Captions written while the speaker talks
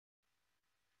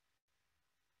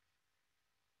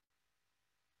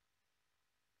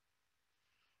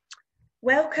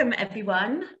Welcome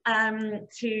everyone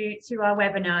to our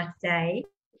webinar today.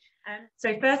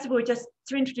 So first of all, just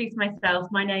to introduce myself,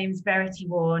 my name is Verity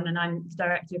Warren and I'm the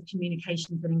Director of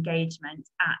Communications and Engagement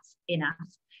at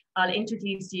INAS. I'll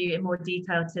introduce you in more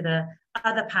detail to the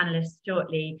other panelists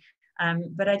shortly,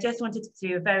 but I just wanted to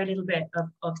do a very little bit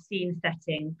of scene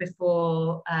setting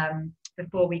before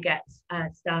we get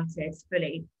started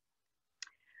fully.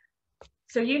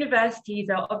 So universities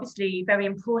are obviously very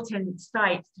important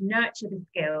sites to nurture the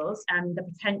skills and the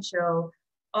potential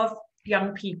of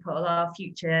young people, our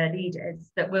future leaders,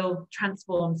 that will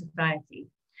transform society.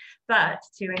 But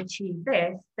to achieve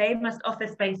this, they must offer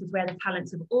spaces where the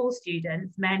talents of all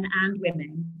students, men and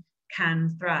women, can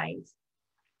thrive.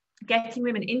 Getting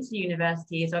women into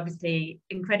university is obviously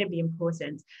incredibly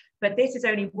important, but this is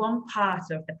only one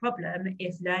part of the problem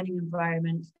if learning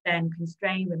environments then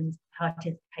constrain women's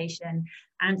participation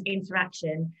and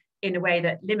interaction in a way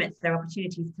that limits their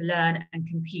opportunities to learn and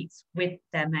compete with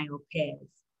their male peers.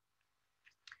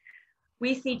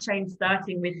 We see change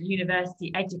starting with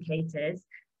university educators,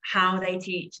 how they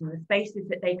teach and the spaces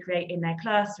that they create in their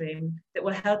classroom that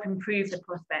will help improve the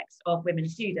prospects of women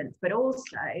students, but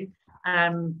also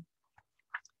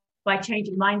by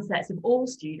changing mindsets of all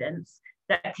students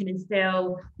that can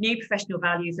instill new professional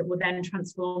values that will then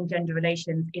transform gender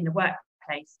relations in the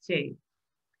workplace too.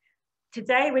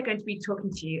 Today, we're going to be talking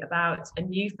to you about a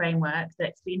new framework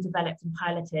that's been developed and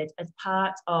piloted as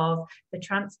part of the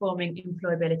Transforming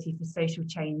Employability for Social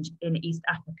Change in East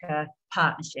Africa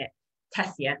partnership,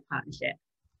 TESCEA partnership.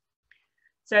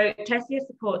 So TESCEA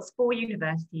supports 4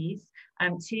 universities,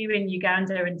 2 in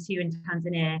Uganda and 2 in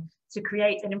Tanzania, to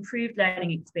create an improved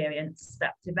learning experience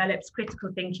that develops critical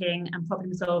thinking and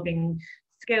problem-solving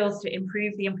skills to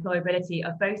improve the employability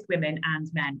of both women and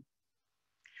men.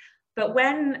 But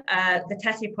when the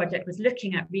TESCEA project was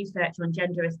looking at research on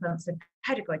gender-responsive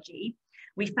pedagogy,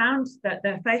 we found that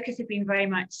the focus had been very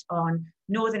much on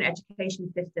northern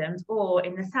education systems, or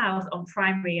in the south on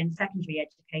primary and secondary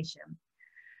education.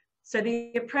 So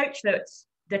the approach that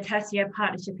the TESCEA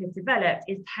partnership has developed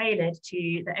is tailored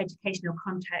to the educational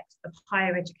context of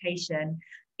higher education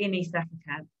in East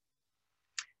Africa.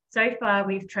 So far,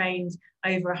 we've trained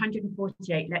over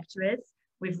 148 lecturers.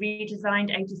 We've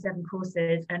redesigned 87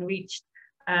 courses and reached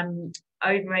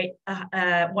over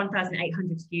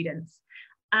 1,800 students,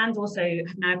 and also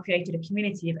have now created a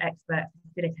community of expert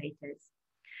facilitators.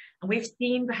 And we've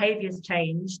seen behaviours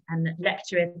change and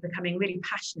lecturers becoming really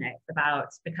passionate about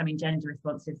becoming gender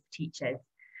responsive teachers.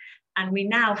 And we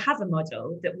now have a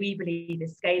model that we believe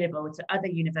is scalable to other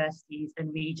universities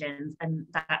and regions, and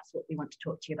that's what we want to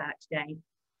talk to you about today.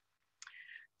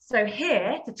 So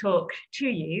here to talk to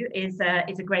you is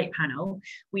a great panel.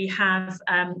 We have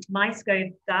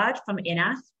Mzumbe from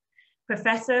INAS,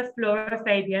 Professor Flora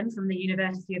Fabian from the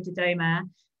University of Dodoma,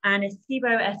 and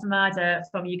Isibo Esamada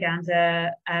from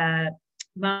Uganda,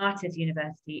 Martyrs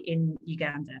University in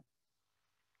Uganda.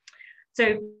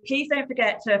 So please don't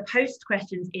forget to post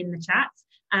questions in the chat,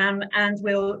 and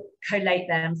we'll collate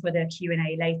them for the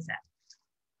Q&A later.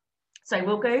 So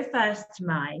we'll go first to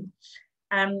Mai.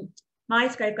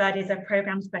 Mzumbe is a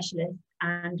program specialist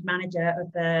and manager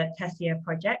of the TESCEA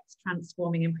project,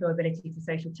 Transforming Employability for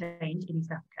Social Change in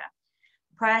East Africa.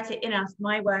 Prior to INAS,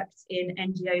 Mai worked in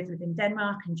NGOs within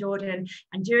Denmark and Jordan,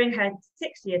 and during her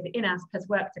 6 years at INAS has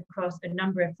worked across a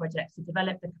number of projects to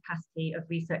develop the capacity of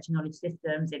research and knowledge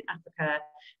systems in Africa,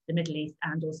 the Middle East,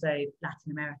 and also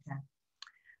Latin America.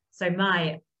 So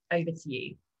Mai, over to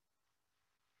you.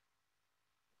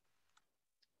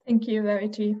 Thank you,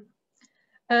 Verity.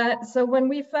 So when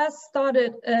we first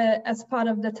started as part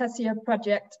of the TESCEA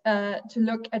project to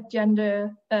look at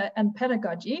gender and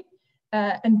pedagogy,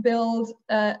 and build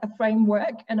a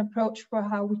framework and approach for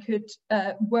how we could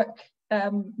work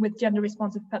with gender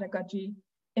responsive pedagogy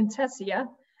in TESCEA,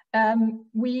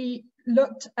 we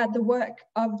looked at the work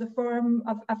of the Forum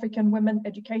of African Women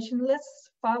Educationalists,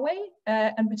 FAWE,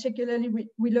 and particularly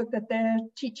we looked at their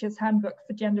Teacher's Handbook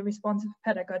for Gender Responsive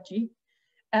Pedagogy.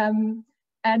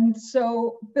 And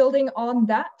so building on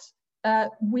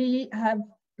that, we have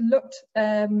looked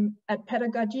at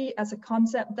pedagogy as a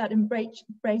concept that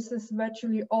embraces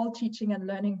virtually all teaching and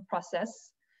learning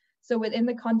process. So within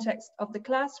the context of the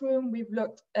classroom, we've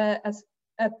looked at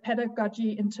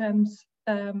pedagogy in terms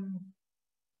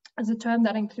as a term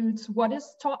that includes what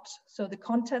is taught, so the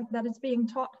content that is being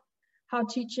taught, how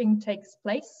teaching takes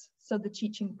place, so the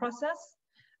teaching process,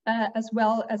 as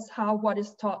well as how what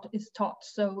is taught,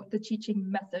 so the teaching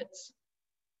methods.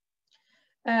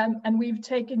 And we've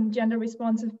taken gender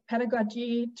responsive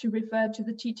pedagogy to refer to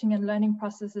the teaching and learning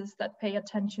processes that pay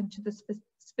attention to the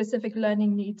specific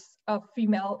learning needs of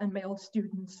female and male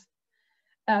students.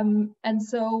 And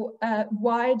so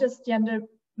why does gender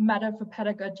matter for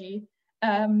pedagogy?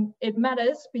 It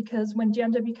matters because when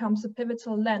gender becomes a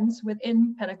pivotal lens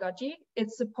within pedagogy,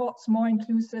 it supports more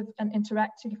inclusive and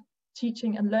interactive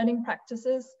teaching and learning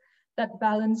practices that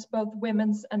balance both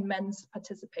women's and men's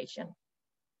participation.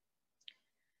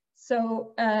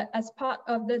 So as part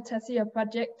of the TESCEA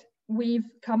project, we've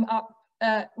come up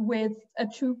with a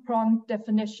two-pronged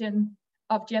definition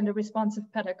of gender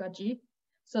responsive pedagogy.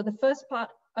 So the first part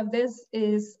of this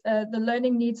is the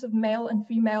learning needs of male and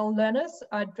female learners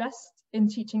are addressed in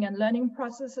teaching and learning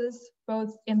processes,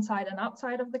 both inside and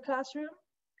outside of the classroom.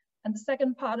 And the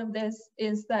second part of this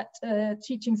is that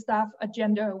teaching staff are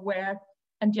gender aware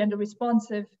and gender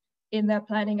responsive in their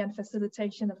planning and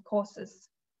facilitation of courses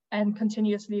and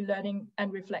continuously learning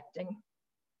and reflecting.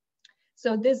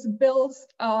 So this builds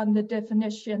on the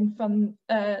definition from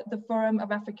the Forum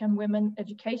of African Women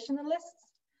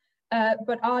Educationalists,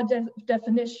 but our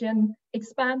definition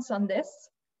expands on this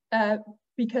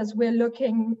because we're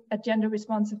looking at gender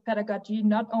responsive pedagogy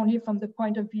not only from the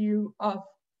point of view of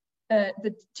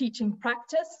the teaching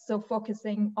practice, so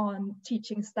focusing on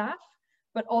teaching staff,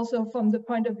 but also from the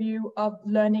point of view of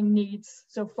learning needs,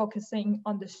 so focusing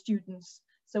on the students.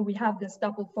 So we have this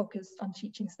double focus on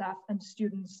teaching staff and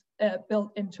students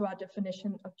built into our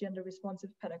definition of gender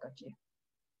responsive pedagogy.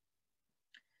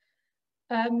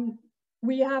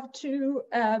 We have two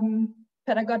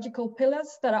pedagogical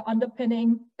pillars that are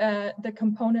underpinning the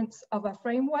components of our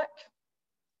framework.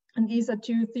 And these are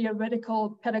two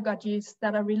theoretical pedagogies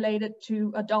that are related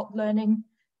to adult learning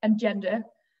and gender.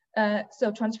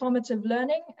 So transformative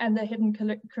learning and the hidden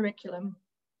curriculum.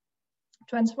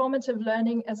 Transformative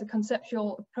learning as a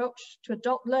conceptual approach to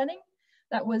adult learning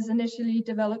that was initially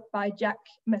developed by Jack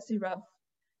Mesirov.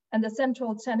 And the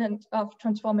central tenet of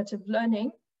transformative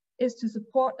learning is to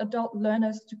support adult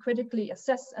learners to critically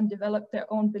assess and develop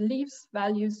their own beliefs,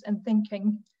 values, and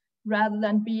thinking, rather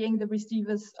than being the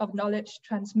receivers of knowledge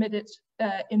transmitted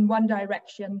in one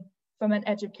direction from an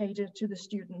educator to the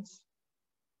students.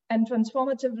 And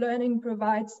transformative learning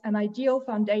provides an ideal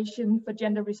foundation for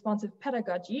gender responsive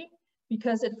pedagogy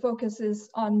because it focuses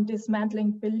on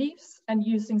dismantling beliefs and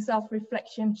using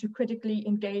self-reflection to critically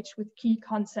engage with key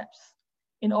concepts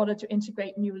in order to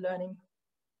integrate new learning.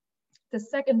 The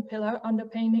second pillar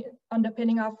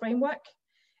underpinning our framework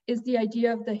is the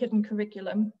idea of the hidden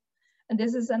curriculum. And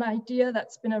this is an idea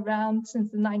that's been around since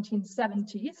the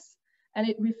 1970s, and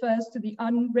it refers to the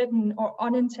unwritten or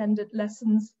unintended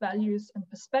lessons, values, and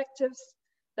perspectives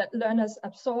that learners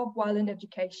absorb while in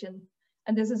education.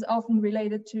 And this is often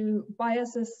related to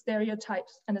biases,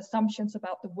 stereotypes, and assumptions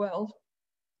about the world.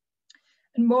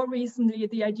 And more recently,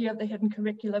 the idea of the hidden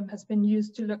curriculum has been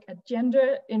used to look at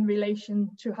gender in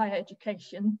relation to higher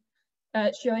education,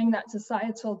 showing that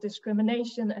societal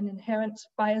discrimination and inherent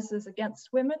biases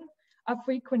against women are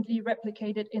frequently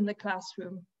replicated in the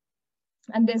classroom.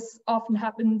 And this often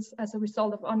happens as a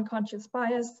result of unconscious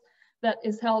bias that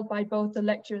is held by both the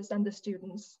lecturers and the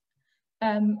students.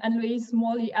 And Louise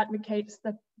Morley advocates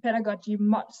that pedagogy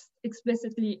must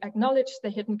explicitly acknowledge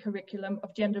the hidden curriculum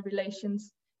of gender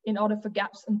relations in order for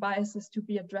gaps and biases to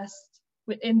be addressed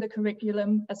within the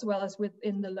curriculum as well as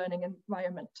within the learning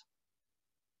environment.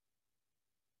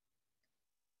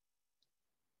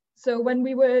 So when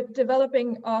we were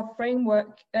developing our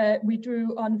framework, we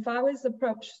drew on Fawe's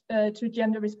approach to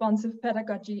gender responsive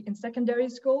pedagogy in secondary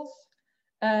schools.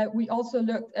 We also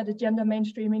looked at a gender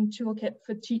mainstreaming toolkit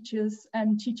for teachers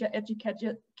and teacher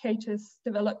educators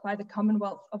developed by the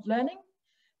Commonwealth of Learning.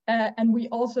 And we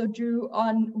also drew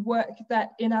on work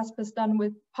that INASP has done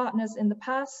with partners in the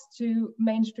past to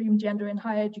mainstream gender in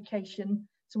higher education.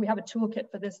 So we have a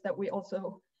toolkit for this that we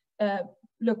also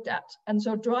looked at. And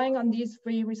so drawing on these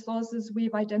three resources,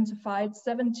 we've identified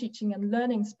 7 teaching and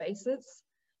learning spaces,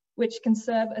 which can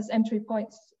serve as entry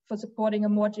points for supporting a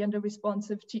more gender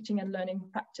responsive teaching and learning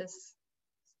practice.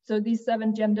 So these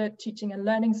 7 gender teaching and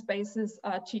learning spaces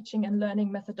are teaching and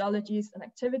learning methodologies and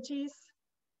activities,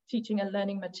 teaching and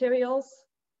learning materials,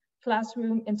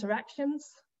 classroom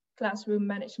interactions, classroom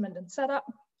management and setup,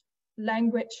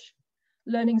 language,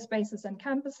 learning spaces and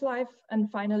campus life,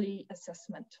 and finally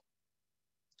assessment.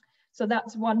 So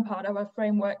that's one part of our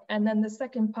framework. And then the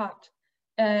second part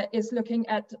is looking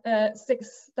at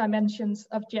 6 dimensions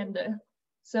of gender.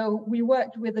 So we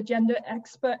worked with a gender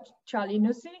expert, Charlie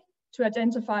Nussi, to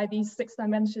identify these 6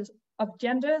 dimensions of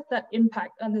gender that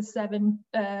impact on the 7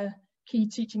 key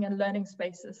teaching and learning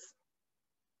spaces.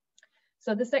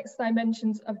 So the 6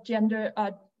 dimensions of gender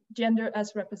are gender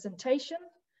as representation.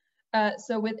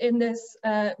 So within this,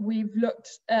 we've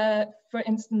looked, for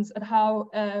instance, at how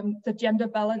the gender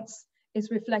balance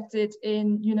is reflected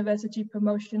in university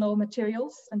promotional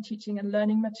materials and teaching and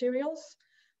learning materials.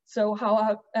 So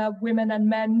how are women and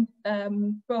men,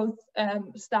 both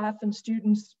staff and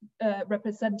students,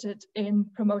 represented in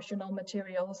promotional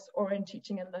materials or in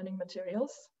teaching and learning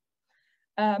materials.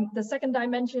 The second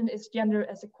dimension is gender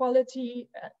as equality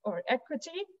or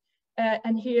equity.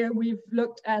 And here we've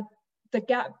looked at the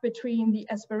gap between the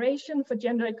aspiration for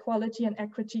gender equality and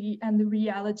equity and the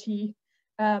reality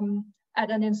at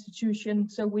an institution.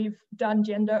 So we've done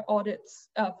gender audits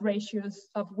of ratios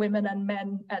of women and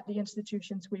men at the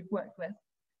institutions we've worked with.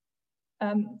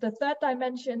 The third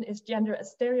dimension is gender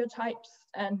as stereotypes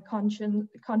and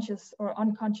conscious or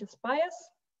unconscious bias.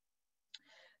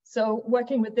 So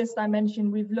working with this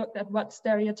dimension, we've looked at what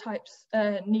stereotypes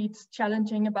needs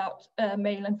challenging about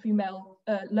male and female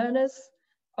learners,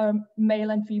 or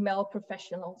male and female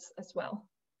professionals as well.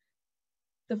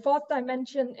 The fourth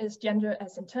dimension is gender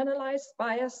as internalized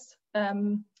bias.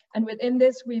 And within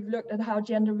this, we've looked at how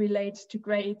gender relates to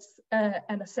grades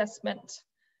and assessment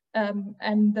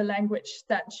and the language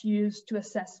that's used to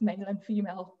assess male and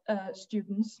female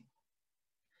students.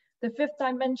 The fifth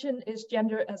dimension is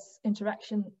gender as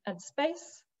interaction and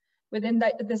space. Within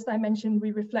this dimension,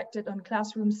 we reflected on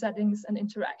classroom settings and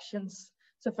interactions.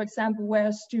 So for example, where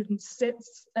a student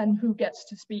sits and who gets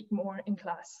to speak more in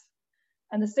class.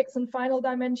 And the sixth and final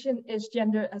dimension is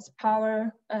gender as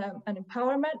power and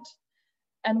empowerment.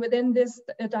 And within this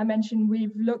dimension,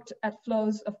 we've looked at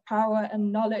flows of power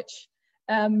and knowledge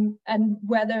and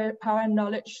whether power and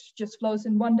knowledge just flows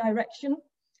in one direction,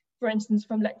 for instance,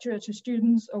 from lecturer to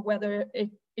students, or whether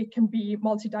it can be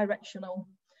multi-directional,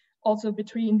 also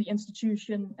between the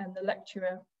institution and the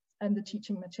lecturer and the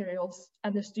teaching materials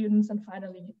and the students, and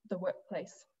finally the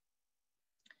workplace.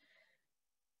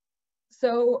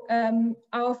 So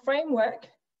our framework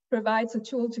provides a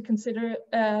tool to consider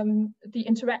the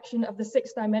interaction of the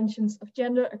 6 dimensions of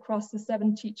gender across the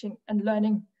 7 teaching and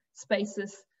learning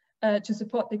spaces to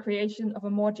support the creation of a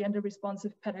more gender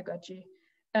responsive pedagogy.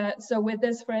 So with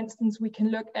this, for instance, we can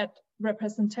look at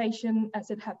representation as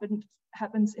it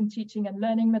happens in teaching and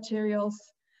learning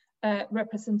materials,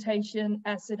 representation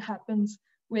as it happens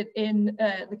within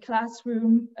the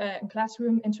classroom and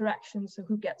classroom interactions, so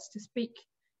who gets to speak.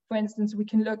 For instance, we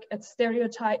can look at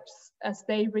stereotypes as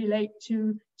they relate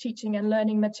to teaching and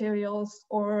learning materials,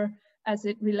 or as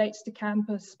it relates to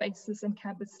campus spaces and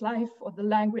campus life, or the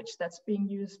language that's being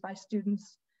used by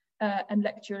students and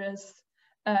lecturers.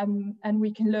 And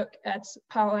we can look at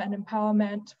power and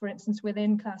empowerment, for instance,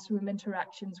 within classroom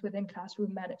interactions, within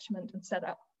classroom management and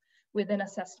setup, within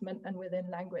assessment and within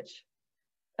language.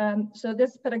 So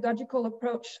this pedagogical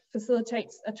approach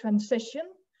facilitates a transition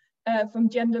from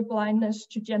gender blindness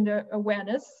to gender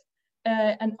awareness.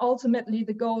 And ultimately,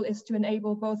 the goal is to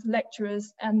enable both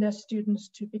lecturers and their students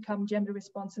to become gender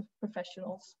responsive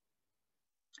professionals.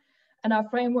 And our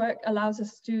framework allows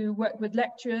us to work with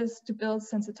lecturers to build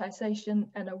sensitization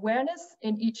and awareness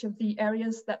in each of the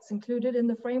areas that's included in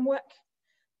the framework,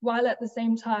 while at the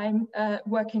same time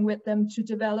working with them to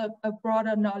develop a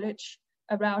broader knowledge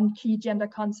around key gender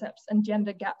concepts and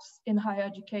gender gaps in higher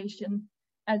education,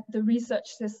 and the research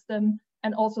system,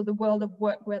 and also the world of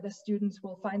work where the students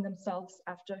will find themselves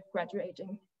after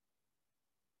graduating.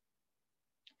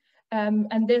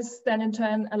 And this then in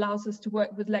turn allows us to work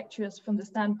with lecturers from the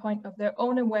standpoint of their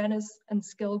own awareness and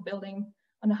skill building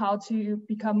on how to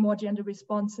become more gender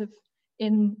responsive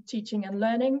in teaching and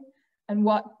learning, and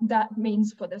what that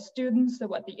means for their students, so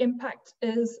what the impact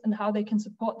is, and how they can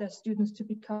support their students to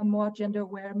become more gender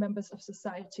aware members of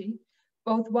society,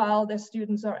 both while their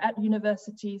students are at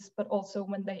universities, but also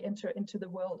when they enter into the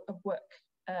world of work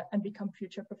and become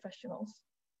future professionals.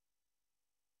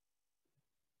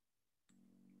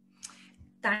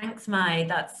 Thanks, Mai.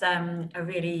 That's a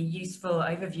really useful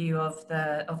overview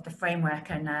of the framework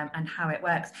and how it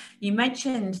works. You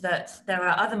mentioned that there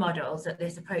are other models that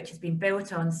this approach has been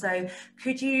built on. So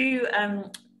could you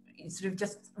sort of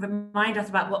just remind us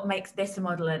about what makes this a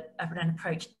model of an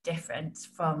approach different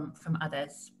from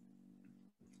others?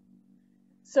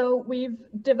 So we've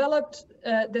developed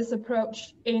this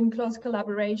approach in close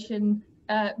collaboration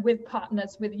with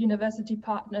partners, with university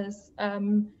partners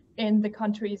in the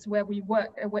countries where we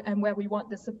work and where we want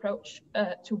this approach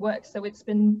to work. So it's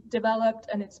been developed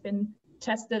and it's been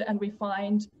tested and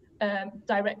refined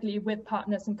directly with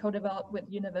partners and co-developed with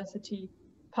university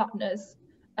partners.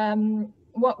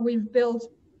 What we've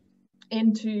built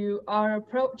into our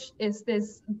approach is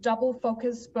this double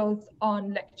focus both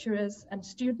on lecturers and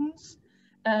students.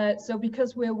 So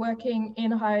because we're working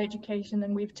in higher education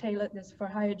and we've tailored this for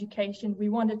higher education, we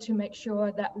wanted to make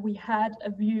sure that we had a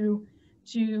view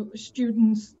to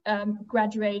students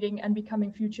graduating and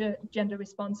becoming future gender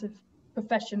responsive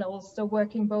professionals. So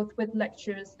working both with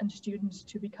lecturers and students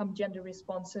to become gender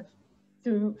responsive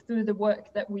through the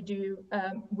work that we do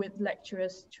with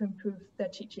lecturers to improve their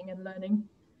teaching and learning.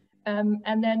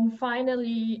 And then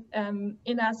finally,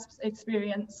 INASP's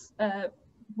experience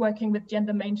working with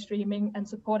gender mainstreaming and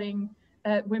supporting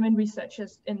women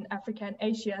researchers in Africa and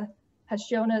Asia has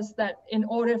shown us that in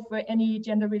order for any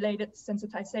gender-related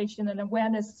sensitization and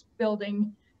awareness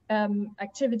building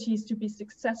activities to be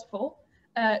successful,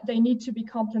 they need to be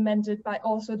complemented by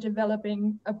also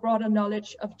developing a broader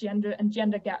knowledge of gender and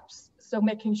gender gaps. So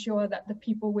making sure that the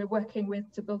people we're working with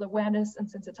to build awareness and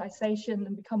sensitization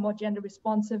and become more gender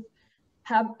responsive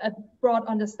have a broad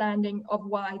understanding of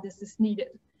why this is needed.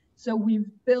 So we've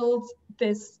built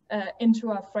this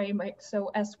into our framework.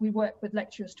 So as we work with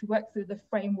lecturers to work through the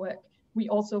framework, we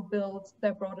also build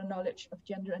their broader knowledge of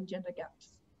gender and gender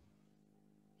gaps.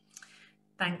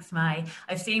 Thanks, Mai.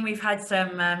 I've seen we've had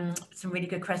some really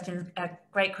good questions. A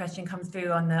great question comes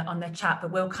through on the chat,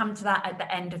 but we'll come to that at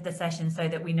the end of the session so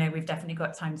that we know we've definitely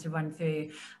got time to run through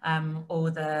all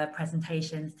the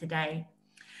presentations today.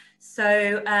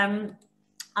 So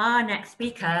our next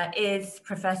speaker is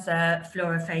Professor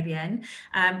Flora Fabian,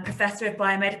 Professor of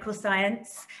Biomedical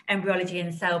Science, Embryology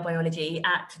and Cell Biology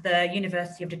at the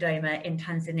University of Dodoma in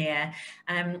Tanzania.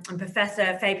 And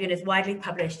Professor Fabian is widely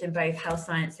published in both health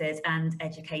sciences and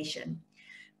education.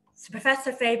 So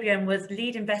Professor Fabian was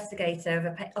lead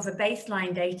investigator of a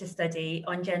baseline data study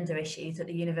on gender issues at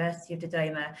the University of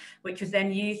Dodoma, which was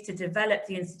then used to develop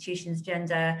the institution's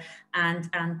gender and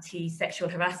anti-sexual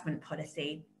harassment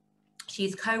policy.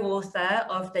 She's co-author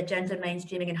of the Gender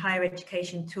Mainstreaming in Higher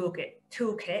Education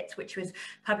Toolkit, which was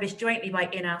published jointly by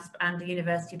INASP and the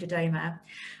University of Dodoma.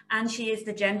 And she is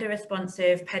the Gender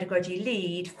Responsive Pedagogy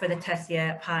Lead for the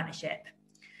TESCEA Partnership.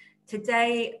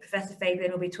 Today, Professor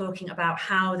Fabian will be talking about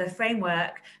how the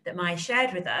framework that Mai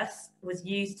shared with us was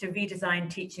used to redesign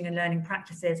teaching and learning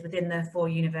practices within the 4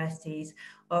 universities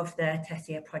of the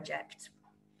TESCEA project.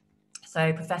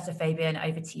 So Professor Fabian,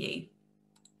 over to you.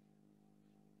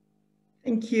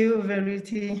 Thank you,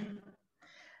 Verity,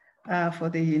 for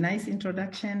the nice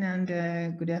introduction,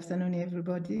 and good afternoon,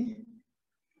 everybody.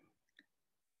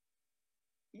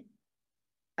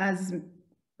 As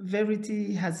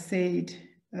Verity has said,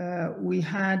 we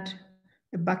had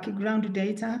a background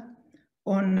data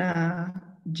on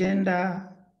gender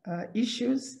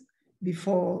issues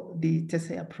before the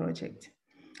TESCEA project.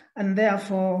 And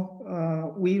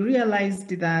therefore, we realized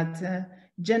that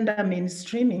gender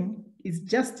mainstreaming is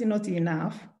just not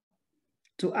enough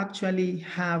to actually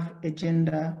have a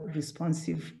gender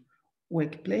responsive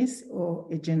workplace or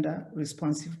a gender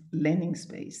responsive learning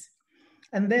space.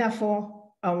 And therefore,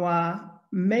 our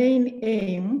main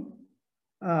aim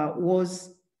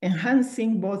was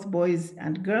enhancing both boys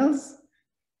and girls'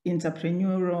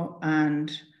 entrepreneurial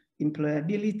and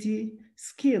employability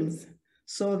skills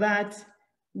so that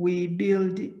we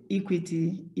build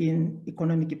equity in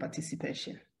economic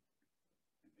participation.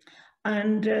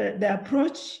 And the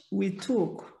approach we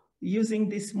took using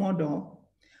this model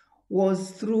was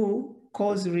through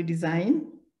course redesign,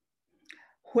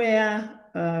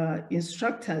 where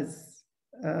instructors'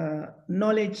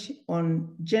 knowledge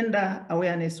on gender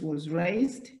awareness was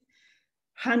raised,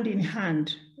 hand in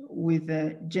hand with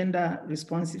gender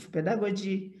responsive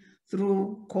pedagogy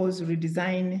through course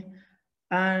redesign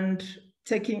and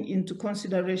taking into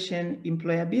consideration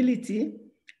employability.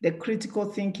 The critical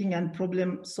thinking and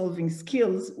problem solving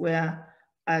skills were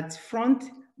at front,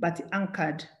 but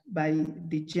anchored by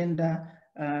the gender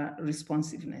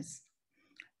responsiveness.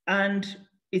 And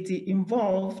it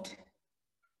involved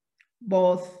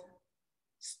both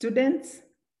students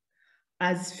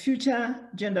as future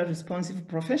gender responsive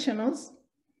professionals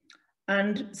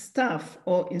and staff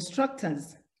or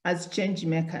instructors as change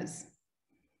makers.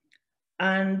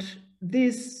 And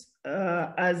this,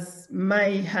 as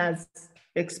Mai has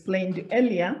explained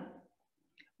earlier,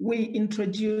 we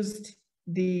introduced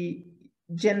the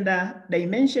gender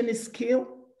dimension skill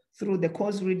through the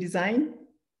course redesign,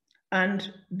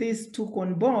 and this took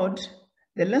on board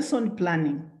the lesson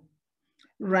planning,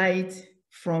 right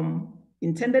from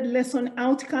intended lesson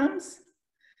outcomes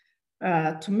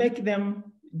to make them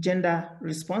gender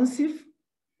responsive,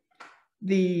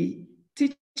 the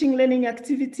teaching learning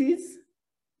activities,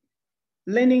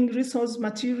 learning resource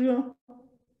material,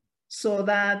 so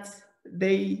that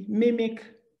they mimic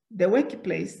the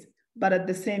workplace, but at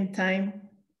the same time,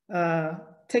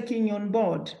 taking on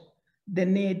board the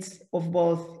needs of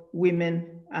both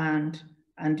women and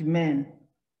men.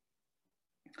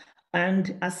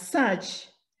 And as such,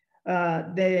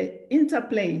 the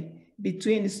interplay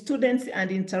between students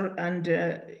and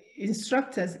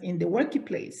instructors in the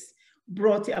workplace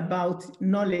brought about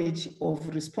knowledge of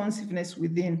responsiveness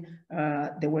within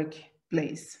the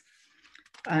workplace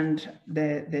and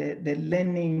the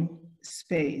learning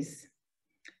space.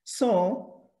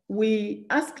 So we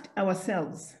asked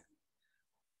ourselves,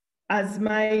 as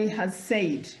Mai has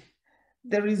said,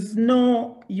 there is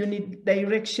no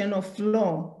unidirectional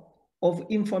flow of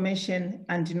information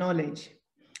and knowledge.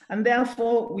 And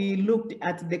therefore, we looked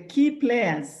at the key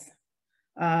players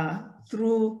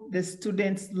through the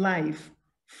student's life,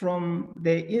 from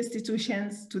the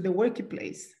institutions to the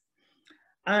workplace,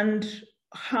 and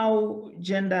how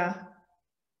gender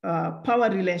power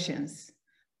relations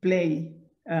play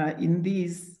in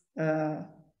these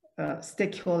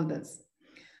stakeholders.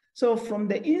 So from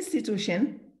the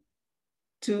institution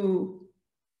to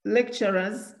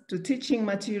lecturers, to teaching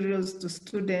materials, to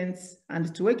students,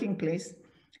 and to working place,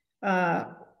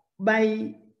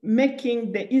 by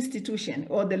making the institution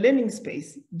or the learning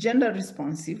space gender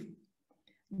responsive,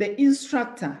 the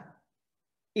instructor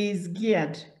is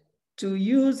geared to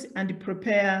use and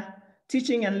prepare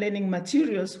teaching and learning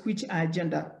materials which are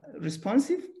gender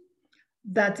responsive,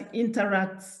 that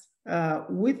interacts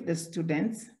with the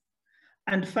students,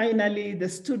 and finally the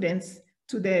students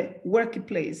to the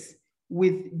workplace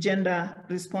with gender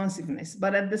responsiveness.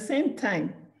 But at the same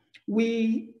time,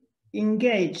 we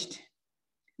engaged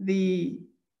the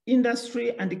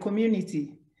industry and the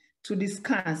community to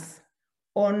discuss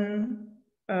on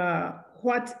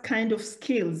what kind of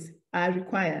skills are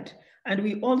required. And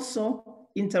we also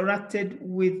interacted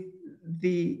with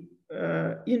the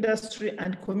industry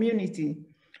and community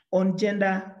on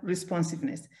gender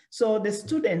responsiveness. So the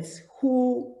students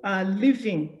who are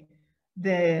leaving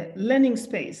the learning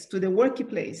space to the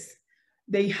workplace,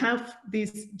 they have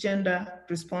this gender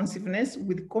responsiveness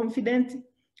with confidence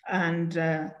and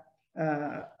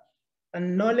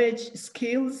knowledge,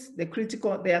 skills. They are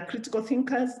critical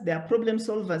thinkers, they are problem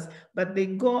solvers, but they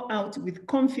go out with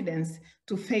confidence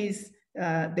to face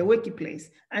the workplace.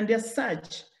 And as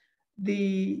such,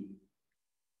 the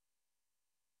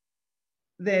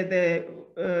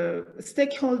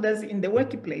stakeholders in the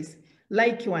workplace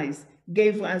likewise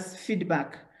gave us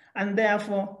feedback, and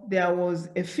therefore there was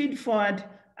a feed forward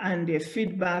and a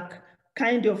feedback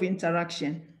kind of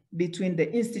interaction between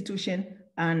the institution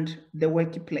and the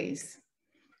workplace.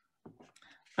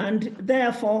 And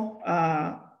therefore,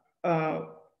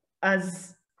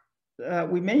 as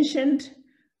we mentioned,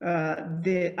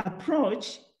 the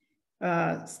approach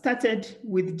started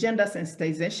with gender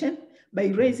sensitization by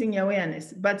raising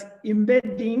awareness, but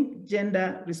embedding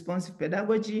gender responsive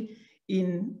pedagogy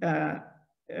in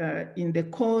the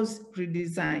course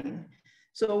redesign.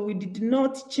 So we did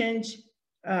not change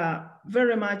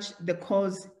very much the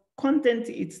course content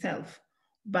itself,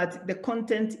 but the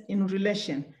content in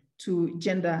relation to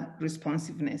gender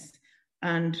responsiveness.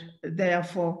 And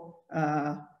therefore,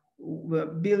 we're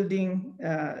building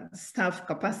staff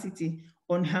capacity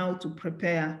on how to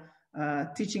prepare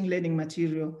teaching learning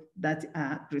material that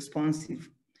are responsive.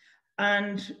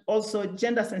 And also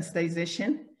gender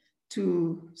sensitization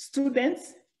to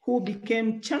students who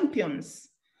became champions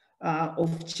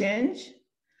of change.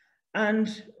 And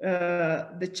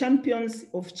the champions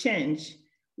of change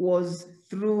was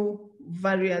through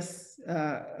various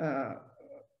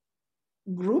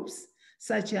groups,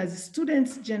 such as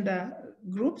students' gender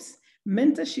groups,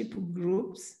 mentorship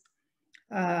groups,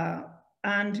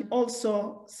 and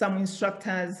also some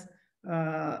instructors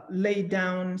laid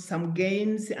down some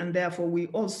games, and therefore we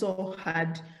also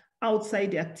had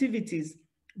outside activities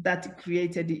that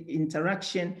created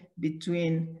interaction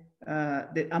between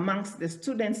amongst the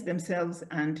students themselves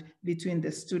and between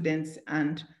the students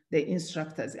and the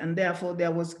instructors. And therefore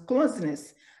there was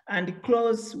closeness and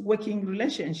close working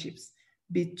relationships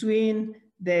between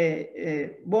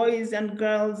the boys and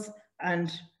girls,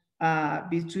 and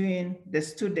between the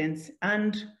students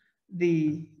and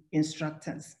the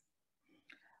instructors.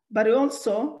 But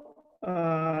also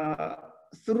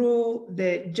through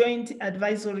the joint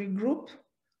advisory group,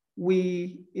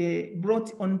 we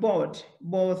brought on board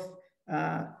both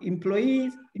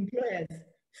employers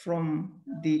from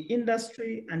the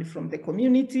industry and from the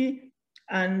community.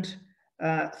 And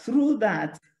through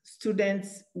that,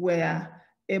 students were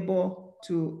able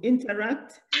to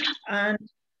interact, and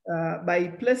by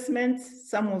placement,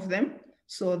 some of them,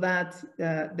 so that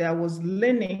there was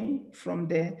learning from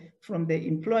the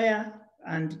employer,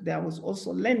 and there was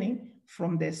also learning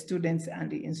from the students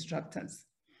and the instructors.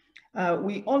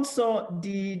 We also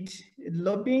did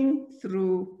lobbying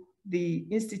through the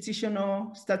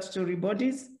institutional statutory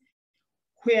bodies,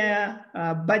 where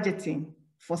budgeting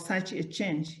for such a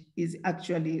change is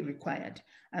actually required.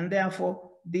 And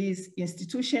therefore, these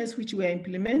institutions which were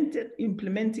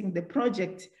implementing the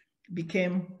project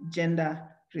became gender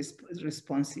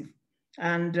responsive.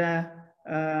 And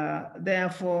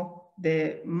therefore,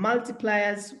 the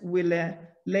multipliers will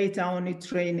later on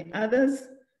train others,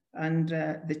 and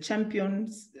the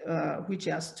champions, which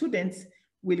are students,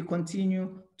 will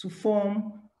continue to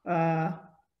form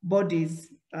bodies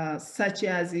such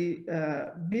as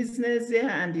business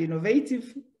and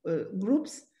innovative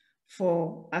groups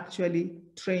for actually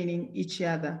training each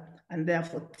other, and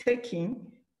therefore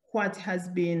taking what has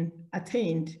been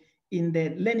attained in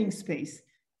the learning space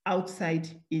outside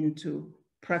into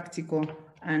practical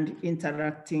and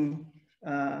interacting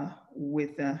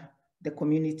with the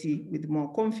community with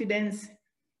more confidence,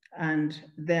 and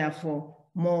therefore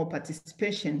more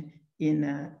participation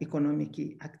in economic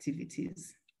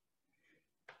activities.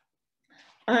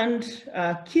 And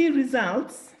key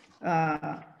results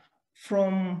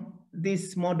from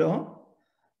this model,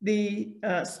 the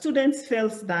students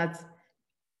felt that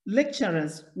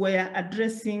lecturers were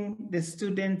addressing the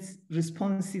students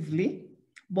responsively.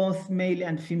 Both male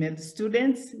and female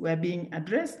students were being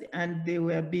addressed, and they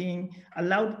were being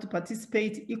allowed to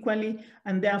participate equally,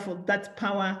 and therefore that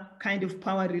kind of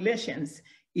power relations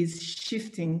is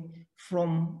shifting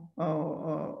from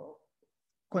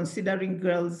considering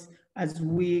girls as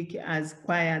weak, as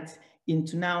quiet,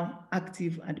 into now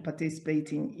active and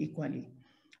participating equally.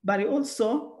 But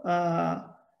also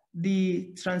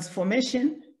the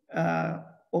transformation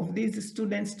of these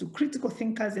students to critical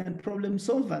thinkers and problem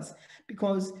solvers,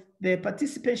 because the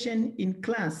participation in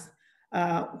class,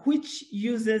 which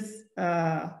uses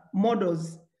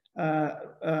models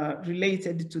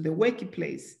related to the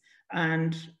workplace,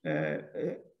 and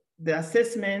the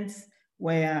assessments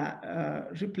were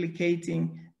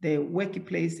replicating the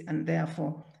workplace, and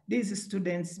therefore these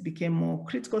students became more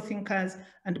critical thinkers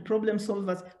and problem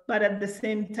solvers, but at the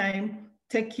same time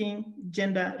taking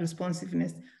gender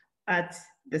responsiveness at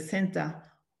the center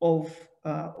of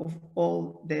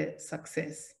all the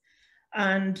success.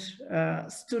 And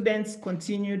students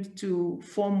continued to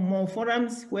form more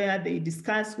forums where they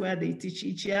discuss, where they teach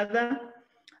each other.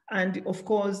 And of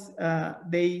course,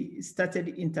 they started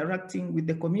interacting with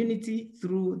the community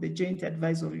through the joint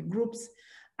advisory groups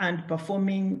and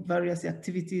performing various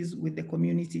activities with the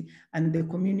community. And the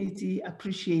community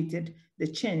appreciated the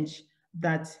change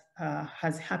that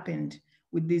has happened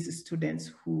with these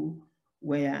students who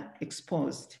were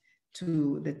exposed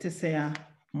to the TESCEA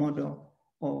model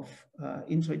of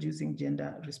introducing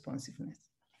gender responsiveness.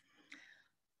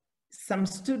 Some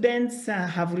students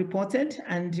have reported,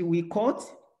 and we quote,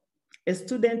 a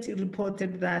student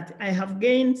reported that I have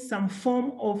gained some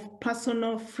form of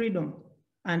personal freedom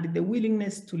and the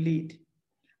willingness to lead.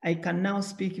 I can now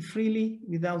speak freely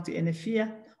without any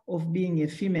fear of being a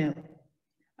female.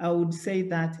 I would say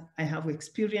that I have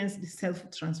experienced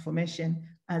self-transformation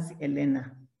as a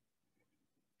learner.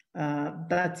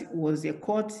 That was a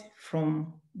quote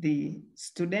from the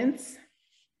students.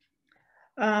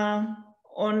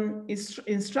 On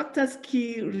instructors'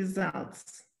 key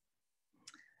results,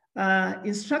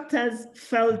 instructors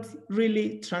felt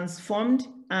really transformed,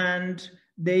 and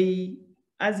they,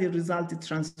 as a result,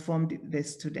 transformed the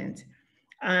student.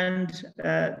 And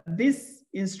this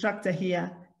instructor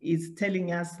here is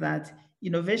telling us that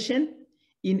innovation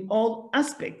in all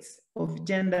aspects of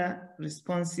gender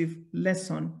responsive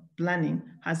lesson planning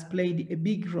has played a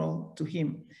big role to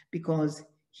him, because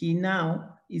he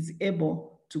now is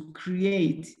able to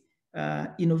create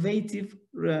innovative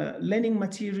learning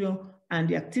material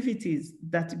and activities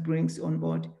that brings on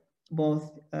board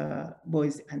both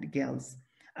boys and girls.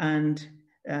 And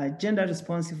gender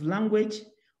responsive language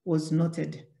was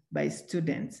noted by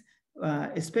students.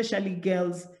 Especially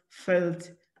girls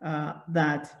felt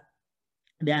that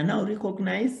they are now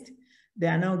recognized, they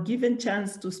are now given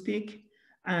chance to speak,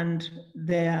 and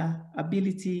their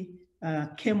ability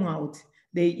came out.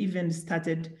 They even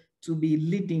started to be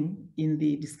leading in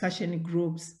the discussion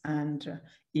groups and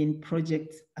in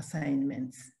project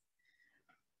assignments.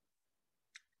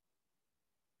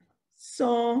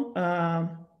 So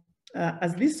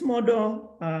as this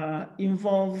model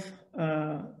involves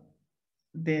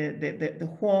the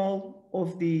whole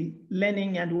of the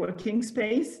learning and working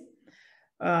space,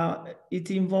 it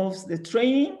involves the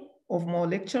training of more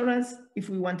lecturers if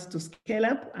we want to scale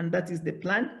up, and that is the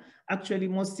plan. Actually,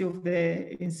 most of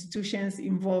the institutions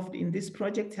involved in this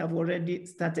project have already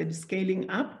started scaling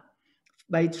up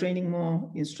by training more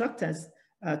instructors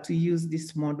to use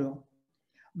this model.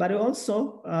 But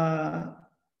also,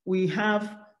 we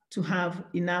have to have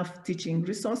enough teaching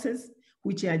resources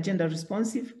which are gender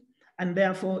responsive, and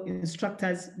therefore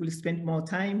instructors will spend more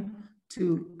time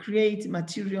to create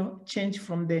material change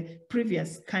from the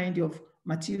previous kind of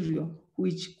material,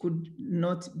 which could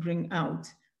not bring out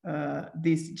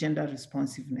this gender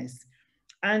responsiveness.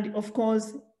 And of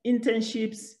course,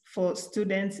 internships for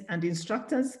students and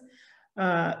instructors.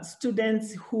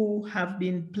 Students who have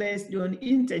been placed on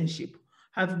internship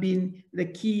have been the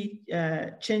key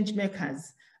change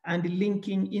makers and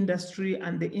linking industry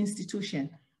and the institution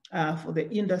for the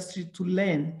industry to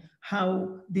learn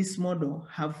how this model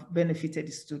have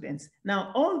benefited students.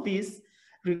 Now, all this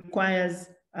requires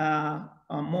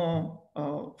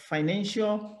more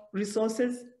financial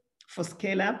resources for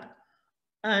scale up.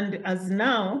 And as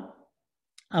now,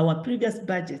 our previous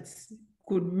budgets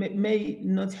may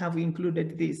not have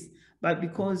included this, but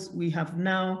because we have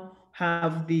now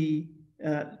have the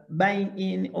buying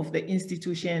in of the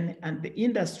institution and the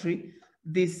industry,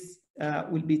 this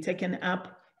will be taken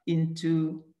up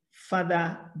into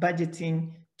further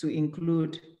budgeting to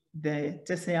include the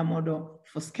TESCEA model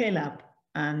for scale up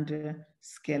and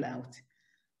scale out.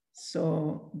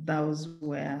 So those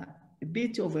were a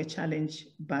bit of a challenge,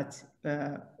 but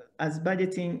as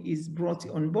budgeting is brought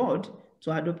on board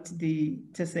to adopt the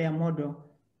TESCEA model,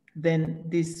 then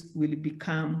this will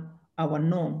become our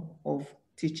norm of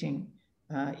teaching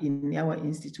in our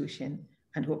institution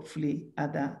and hopefully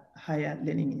other higher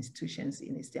learning institutions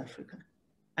in East Africa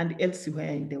and elsewhere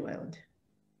in the world.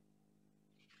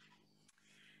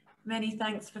 Many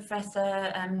thanks,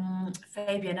 Professor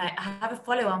Fabian. I have a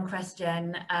follow-on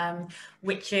question,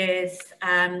 which is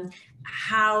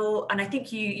how, and I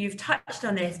think you've touched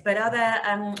on this, but are there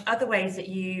other ways that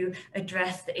you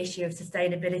address the issue of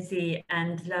sustainability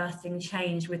and lasting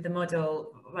change with the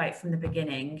model right from the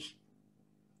beginning?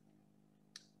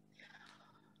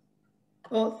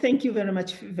 Well, thank you very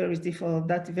much, Verity, for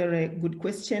that very good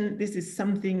question. This is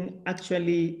something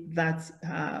actually that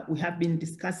we have been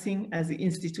discussing as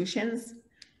institutions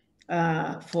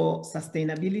for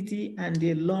sustainability and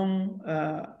a long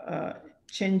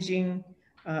changing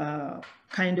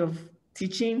kind of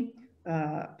teaching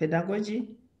pedagogy.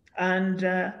 And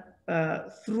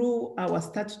through our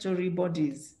statutory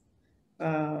bodies,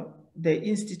 the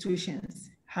institutions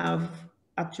have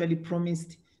actually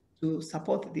promised to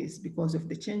support this because of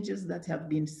the changes that have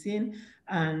been seen.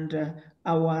 And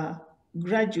our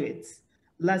graduates,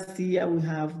 last year we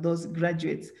have those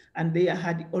graduates, and they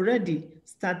had already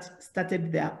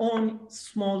started their own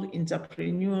small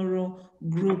entrepreneurial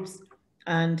groups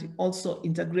and also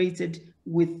integrated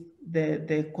with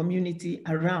the community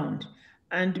around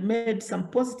and made some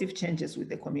positive changes with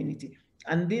the community.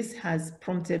 And this has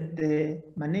prompted the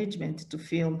management to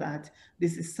feel that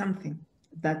this is something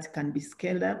that can be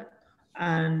scaled up,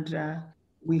 and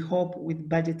we hope with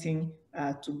budgeting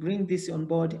to bring this on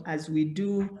board as we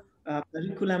do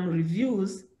curriculum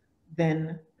reviews,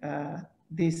 then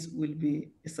this will be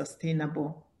a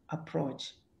sustainable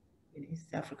approach in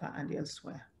East Africa and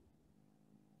elsewhere.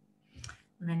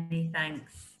 Many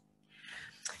thanks.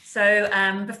 So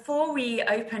before we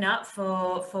open up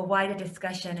for wider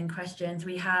discussion and questions,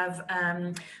 we have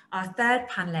our third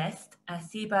panelist,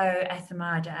 Sibo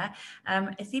Esamada.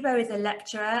 Sibo is a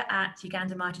lecturer at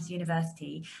Uganda Martyrs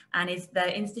University and is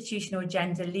the institutional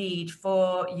gender lead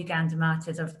for Uganda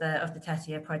Martyrs of the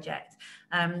TESCEA project.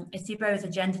 Sibo is a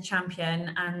gender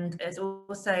champion and is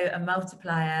also a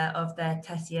multiplier of the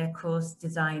TESCEA course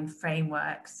design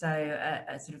framework, so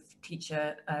a sort of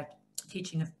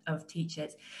teaching of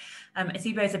teachers.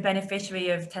 Sibo is a beneficiary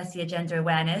of TESCEA gender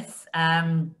awareness,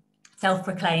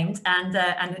 self-proclaimed,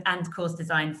 and course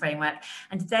design framework.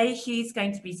 And today he's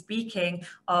going to be speaking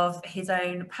of his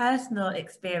own personal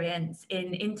experience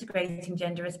in integrating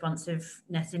gender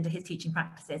responsiveness into his teaching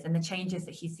practices and the changes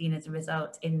that he's seen as a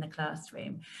result in the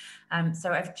classroom.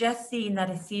 So I've just seen that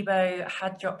Sibo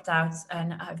had dropped out,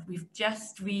 and we've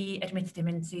just readmitted him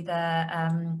into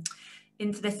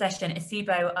the session.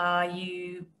 Sibo, are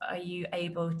you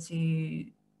able to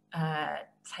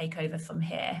take over from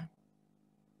here?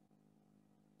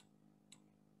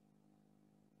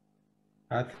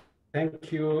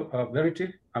 Thank you,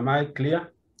 Verity. Am I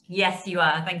clear? Yes, you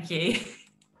are. Thank you.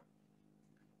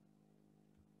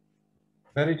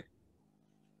 Verity.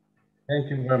 Thank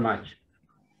you very much.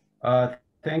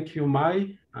 Thank you,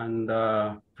 Mai and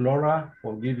Flora,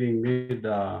 for giving me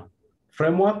the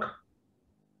framework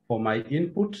for my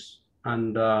inputs,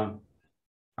 and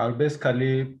I'll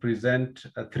basically present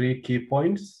 3 key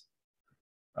points.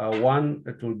 One,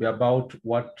 it will be about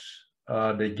what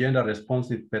the gender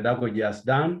responsive pedagogy has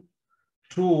done.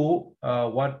 2,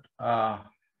 how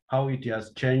it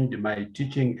has changed my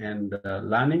teaching and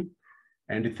learning.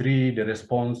 and 3, the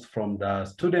response from the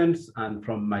students and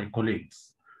from my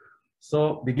colleagues.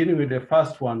 So beginning with the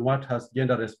first one, what has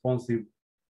gender responsive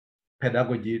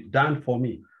pedagogy done for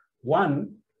me?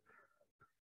 1,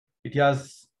 it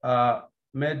has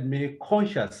made me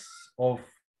conscious of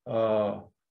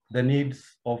the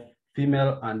needs of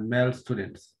female and male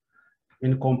students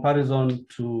in comparison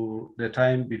to the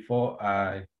time before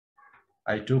I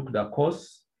took the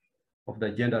course of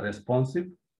the gender responsive.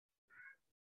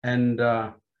 And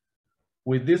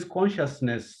with this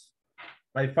consciousness,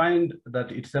 I find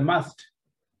that it's a must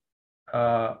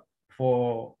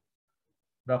for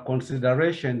the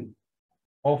consideration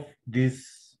of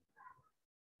these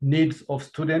needs of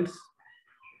students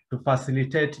to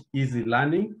facilitate easy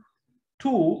learning.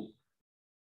 2,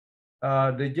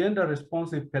 the gender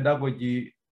responsive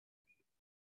pedagogy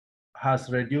has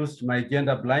reduced my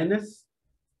gender blindness.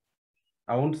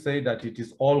 I won't say that it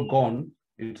is all gone.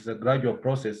 It's a gradual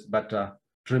process, but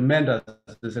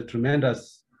there's a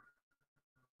tremendous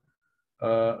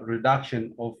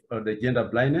reduction of the gender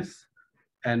blindness.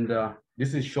 And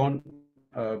this is shown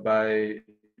by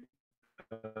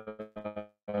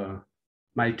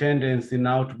my tendency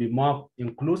now to be more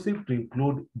inclusive, to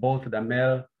include both the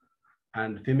male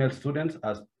and female students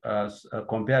as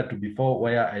compared to before,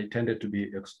 where I tended to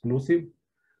be exclusive.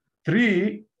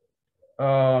 3,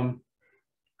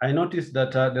 I noticed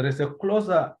that there is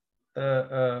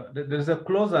a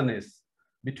closeness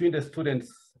between the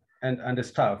students and the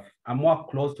staff. I'm more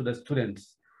close to the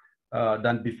students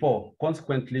than before.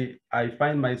 Consequently, I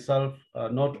find myself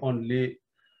not only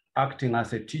acting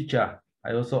as a teacher,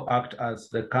 I also act as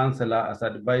the counselor, as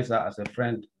an advisor, as a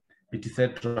friend,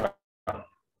 etc.,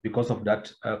 because of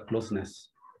that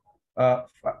closeness.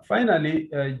 Finally,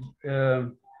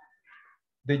 the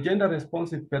gender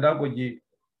responsive pedagogy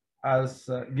has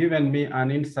given me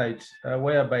an insight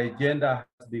whereby gender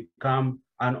has become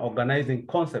an organizing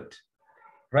concept,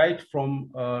 right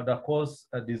from the course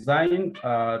design,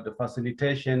 the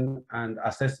facilitation and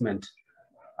assessment.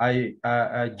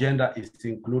 Gender is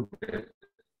included,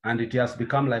 and it has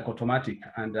become like automatic.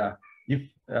 And if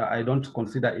I don't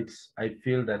consider it, I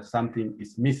feel that something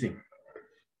is missing.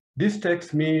 This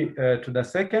takes me to the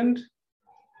second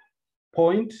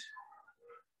point,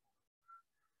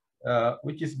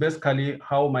 which is basically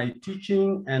how my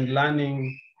teaching and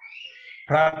learning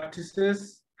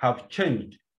practices have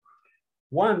changed.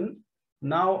 1,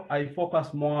 now I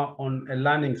focus more on a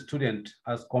learning student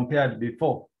as compared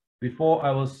before. Before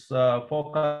I was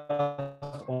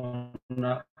focused on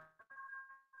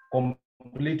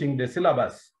completing the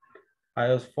syllabus. I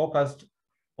was focused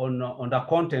on the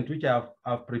content which I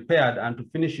have prepared and to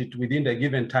finish it within the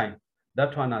given time.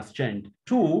 That one has changed.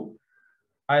 2,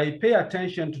 I pay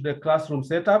attention to the classroom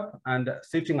setup and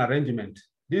seating arrangement.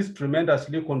 This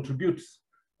tremendously contributes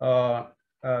to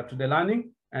the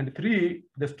learning. And 3,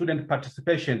 the student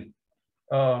participation.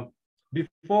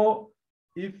 Before,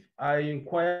 if I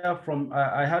inquire from,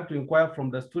 I had to inquire from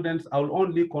the students, I will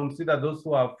only consider those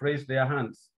who have raised their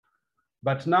hands.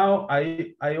 But now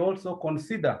I also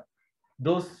consider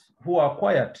those who are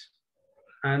quiet.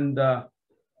 And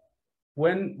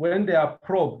when they are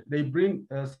probed, they bring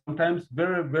sometimes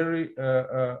very, very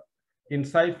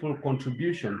insightful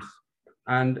contributions,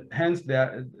 and hence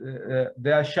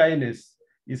their shyness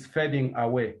is fading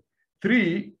away.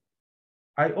 3,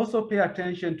 I also pay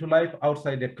attention to life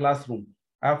outside the classroom.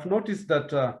 I've noticed that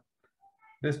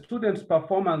the students'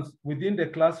 performance within the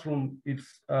classroom is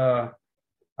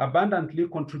abundantly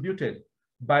contributed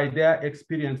by their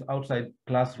experience outside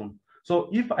classroom. So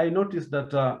if I notice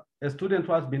that a student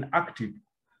who has been active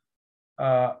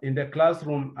in the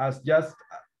classroom as just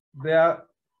their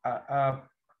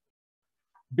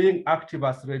being active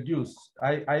has reduced,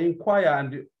 I inquire,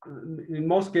 and in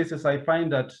most cases I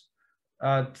find that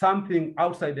something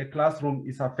outside the classroom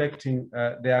is affecting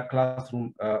their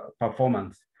classroom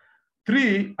performance.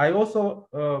 3, I also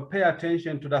pay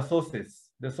attention to the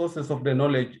sources of the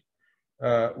knowledge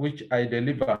which I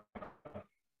deliver.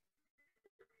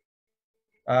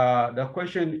 The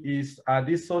question is, are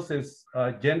these sources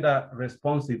gender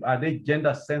responsive? Are they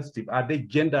gender sensitive? Are they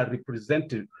gender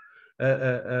representative?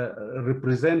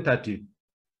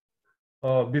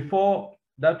 Before,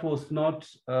 that was not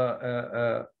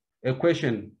a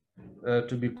question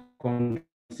to be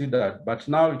considered, but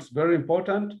now it's very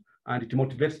important and it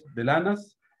motivates the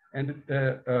learners. And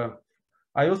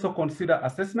I also consider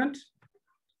assessment.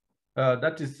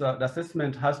 That is, the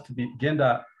assessment has to be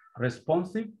gender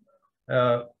responsive.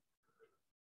 The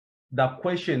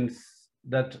questions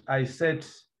that I set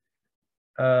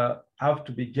have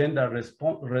to be gender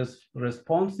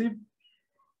responsive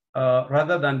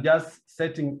rather than just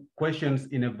setting questions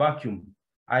in a vacuum.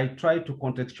 I try to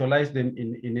contextualize them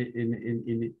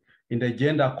in the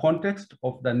gender context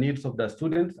of the needs of the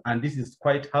students, and this is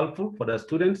quite helpful for the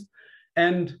students.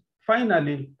 And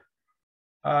finally,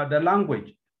 the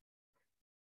language.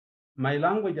 My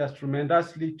language has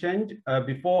tremendously changed.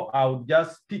 Before, I would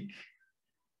just speak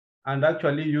and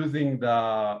actually using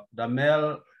the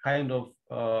male kind of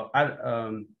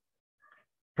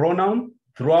pronoun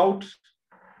throughout,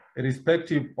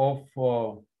 irrespective of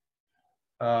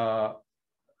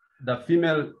the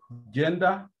female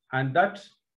gender, and that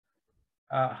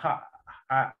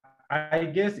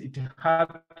I guess it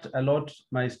hurt a lot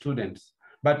my students.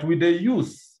 But with the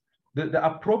use, the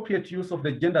appropriate use of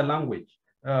the gender language,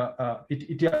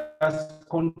 it has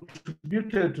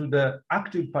contributed to the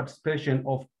active participation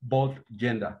of both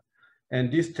gender.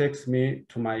 And this takes me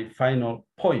to my final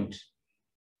point,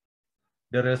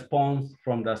 the response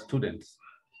from the students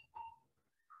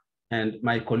and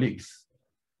my colleagues.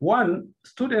 One,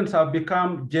 students have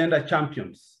become gender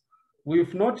champions.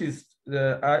 We've noticed,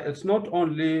 it's not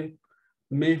only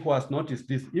me who has noticed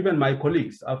this, even my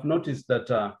colleagues have noticed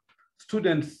that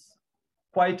students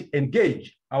quite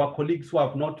engage our colleagues who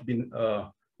have not been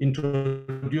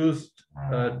introduced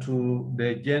to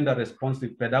the gender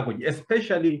responsive pedagogy,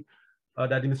 especially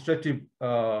the administrative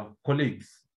colleagues.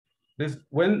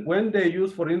 When they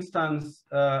use, for instance,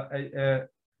 a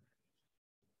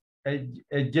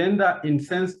gender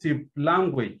insensitive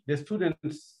language, the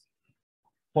students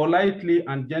politely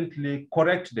and gently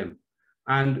correct them.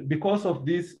 And because of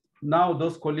this, now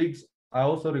those colleagues are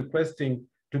also requesting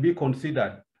to be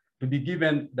considered, to be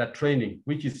given the training,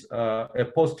 which is a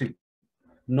positive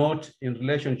note in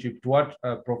relationship to what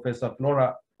Professor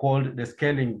Flora called the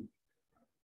scaling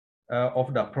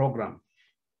of the program.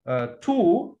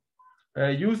 Two,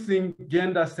 using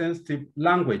gender sensitive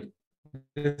language.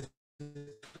 The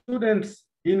students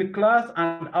in class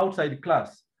and outside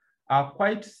class are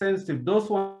quite sensitive. Those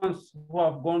ones who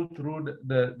have gone through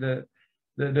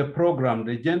the program,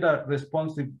 the gender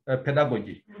responsive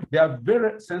pedagogy, they are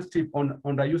very sensitive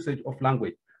on the usage of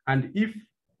language. And if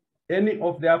any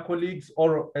of their colleagues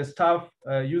or a staff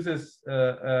uses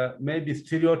maybe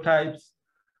stereotypes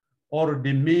or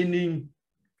demeaning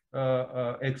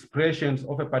expressions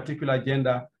of a particular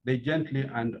gender, they gently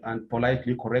and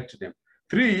politely correct them.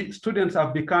 Three, students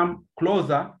have become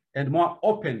closer and more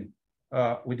open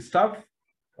with staff.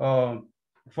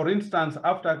 For instance,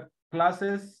 after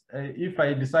classes, if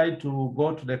I decide to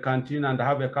go to the canteen and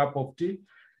have a cup of tea,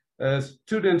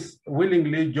 students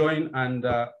willingly join, and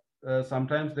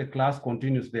sometimes the class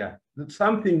continues there. It's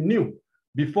something new.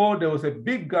 Before, there was a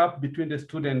big gap between the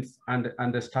students and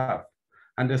the staff,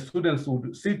 and the students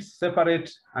would sit separate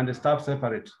and the staff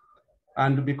separate.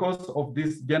 And because of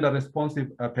this gender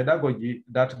responsive pedagogy,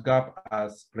 that gap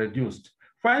has reduced.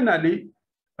 Finally,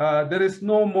 there is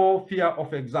no more fear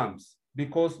of exams,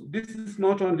 because this is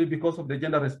not only because of the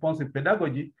gender responsive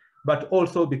pedagogy, but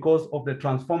also because of the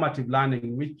transformative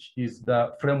learning, which is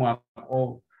the framework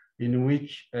in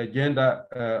which gender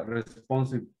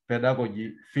responsive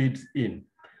pedagogy feeds in.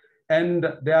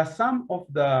 And there are some of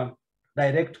the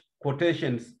direct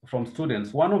quotations from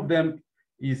students. One of them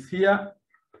is here.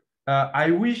 I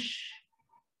wish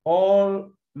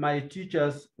all my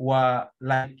teachers were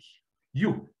like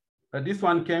you. This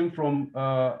one came from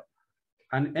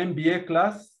an MBA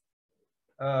class.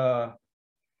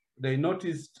 They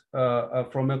noticed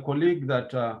from a colleague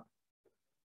that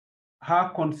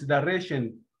her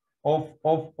consideration of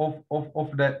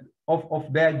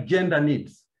their gender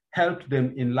needs helped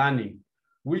them in learning,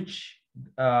 which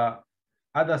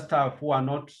other staff who are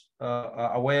not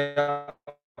aware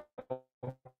of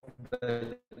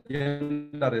the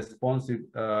gender responsive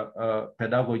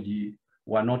pedagogy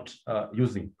were not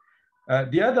using.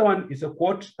 The other one is a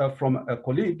quote from a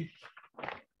colleague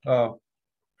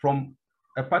from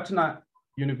a partner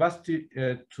university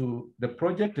to the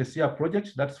project, the TESCEA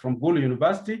project, that's from Gulu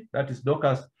University, that is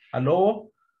Dorcas Alowo.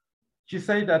 She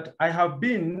said that I have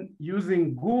been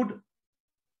using good,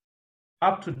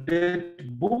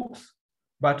 up-to-date books,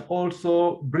 but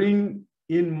also bring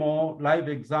in more live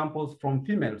examples from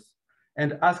females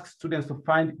and ask students to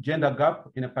find gender gap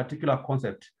in a particular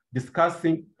concept,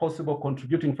 discussing possible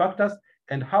contributing factors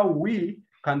and how we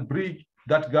can bridge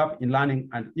that gap in learning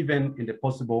and even in the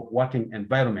possible working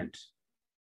environment.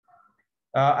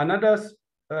 Another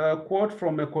quote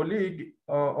from a colleague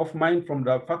of mine from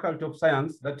the Faculty of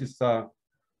Science, that is Eva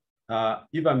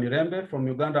Mirembe from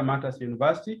Uganda Martyrs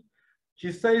University.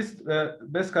 She says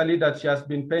basically that she has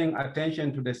been paying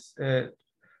attention to this,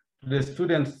 the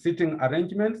students' sitting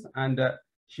arrangements, and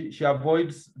she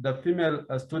avoids the female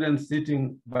students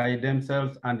sitting by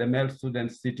themselves and the male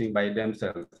students sitting by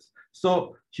themselves.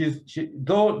 So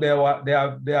though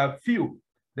there are few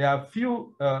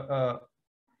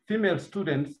female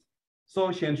students,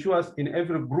 so she ensures in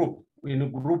every group,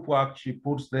 in group work, she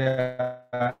puts there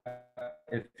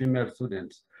a female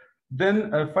student.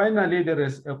 Then finally, there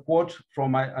is a quote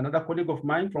from another colleague of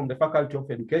mine from the Faculty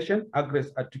of Education,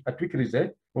 Agnes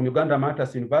Atwikirize from Uganda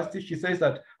Martyrs University. She says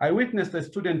that I witnessed a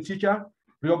student teacher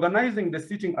reorganizing the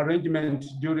seating arrangement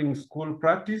during school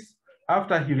practice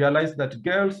after he realized that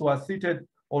girls were seated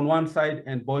on one side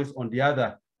and boys on the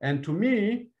other. And to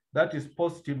me, that is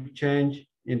positive change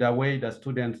in the way the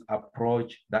students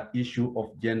approach the issue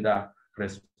of gender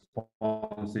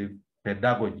responsive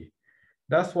pedagogy.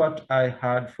 That's what I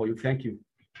had for you. Thank you.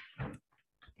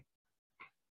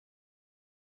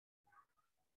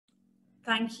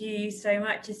 Thank you so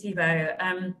much,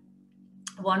 Asibo.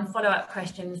 One follow-up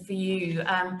question for you.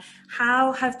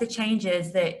 How have the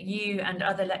changes that you and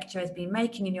other lecturers been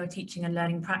making in your teaching and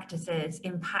learning practices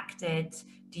impacted,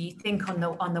 do you think,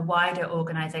 on the wider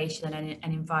organisation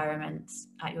and environment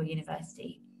at your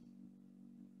university?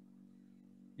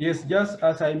 Yes, just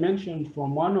as I mentioned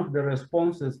from one of the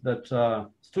responses that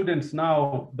students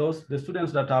now, the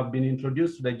students that have been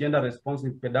introduced to the gender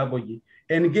responsive pedagogy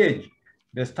engage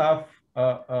the staff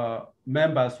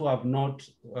members who have not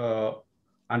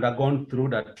undergone through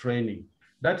that training.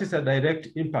 That is a direct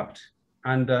impact.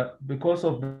 And because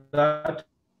of that,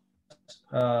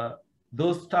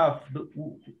 those staff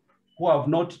who have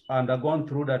not undergone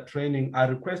through that training are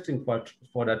requesting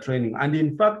for the training. And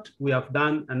in fact, we have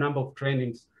done a number of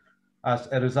trainings as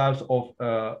a result of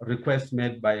requests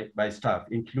made by staff,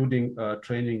 including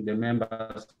training the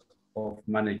members of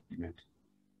management.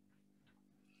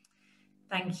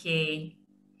 Thank you.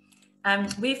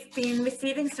 We've been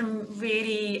receiving some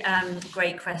really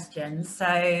great questions,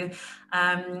 so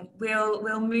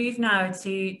we'll move now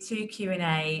to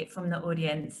Q&A from the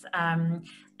audience,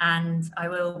 and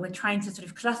we're trying to sort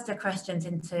of cluster questions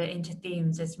into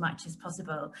themes as much as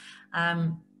possible.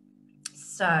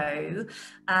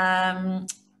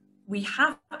 We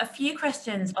have a few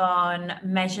questions on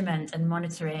measurement and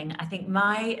monitoring. I think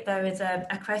there is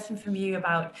a question from you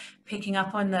about picking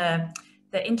up on the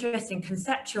interesting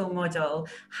conceptual model.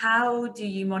 How do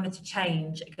you monitor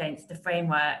change against the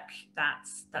framework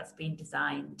that's been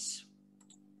designed?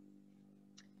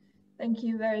 Thank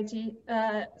you, Verity.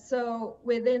 So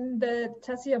within the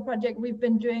TESCEA project, we've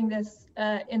been doing this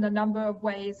in a number of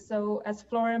ways. So as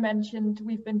Flora mentioned,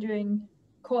 we've been doing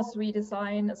course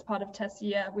redesign as part of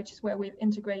TESCEA, which is where we've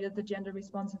integrated the gender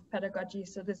responsive pedagogy.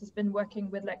 So this has been working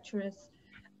with lecturers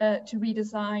to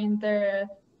redesign their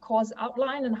course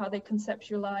outline and how they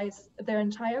conceptualize their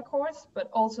entire course, but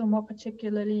also more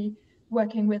particularly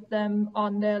working with them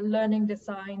on their learning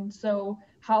design. So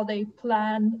how they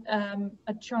plan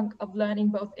a chunk of learning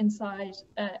both inside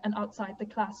and outside the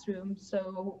classroom.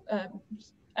 So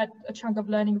a chunk of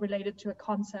learning related to a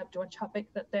concept or a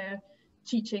topic that they're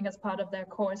teaching as part of their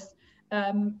course.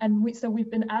 So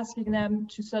we've been asking them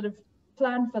to sort of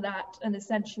plan for that and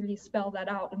essentially spell that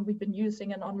out. And we've been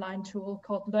using an online tool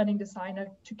called Learning Designer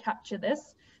to capture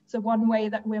this. So one way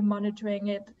that we're monitoring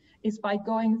it is by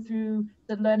going through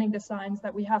the learning designs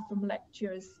that we have from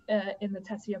lecturers in the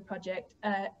TESCEA project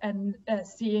and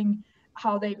seeing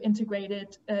how they've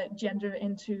integrated gender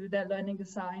into their learning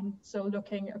design. So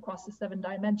looking across the 7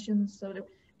 dimensions, so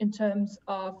in terms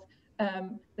of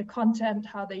the content,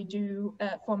 how they do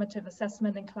formative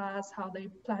assessment in class, how they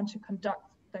plan to conduct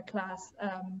their class,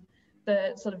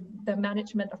 the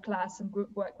management of class and group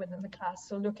work within the class.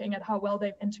 So looking at how well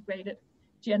they've integrated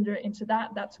gender into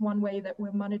that, that's one way that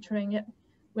we're monitoring it.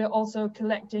 We're also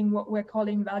collecting what we're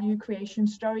calling value creation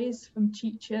stories from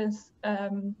teachers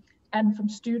and from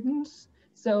students.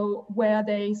 So where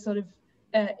they sort of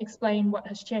explain what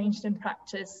has changed in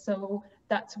practice. So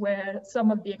that's where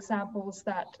some of the examples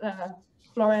that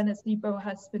Flora and Asibo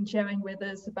has been sharing with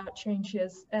us about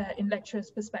changes in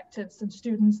lecturers' perspectives and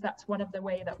students, that's one of the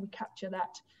way that we capture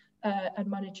that and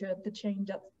monitor the change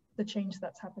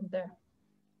that's happened there.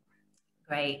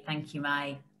 Great, thank you,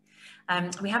 Mai.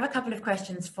 We have a couple of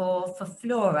questions for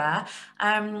Flora.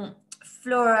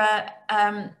 Flora,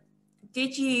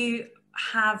 did you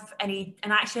have any,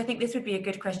 and actually I think this would be a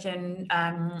good question,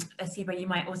 Asibo, you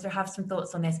might also have some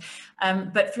thoughts on this,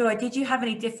 but Flora, did you have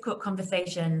any difficult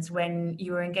conversations when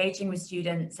you were engaging with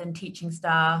students and teaching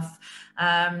staff,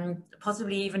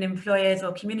 possibly even employers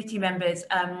or community members,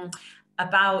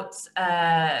 about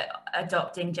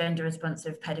adopting gender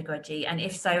responsive pedagogy? And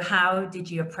if so, how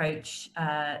did you approach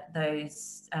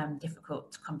those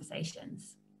difficult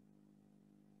conversations?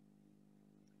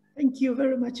 Thank you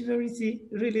very much, Verity.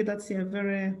 Really, that's a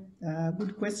very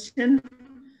good question.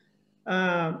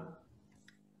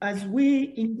 as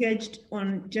we engaged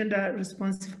on gender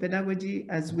responsive pedagogy,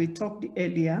 as we talked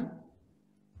earlier,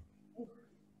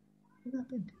 what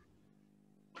happened?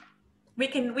 We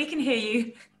can hear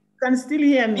you. Can still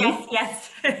hear me?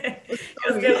 Yes.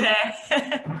 You're still here.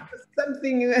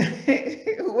 Something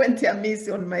went amiss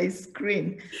on my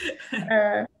screen.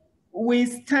 We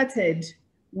started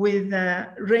with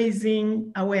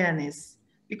raising awareness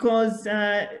because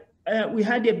we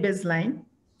had a baseline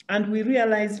and we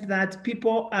realized that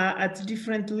people are at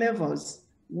different levels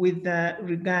with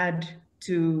regard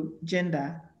to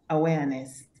gender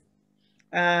awareness.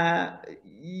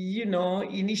 You know,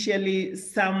 initially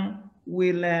some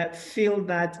will feel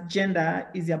that gender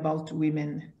is about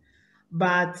women,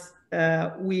 but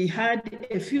we had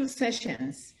a few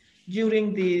sessions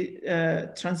during the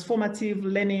transformative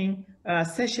learning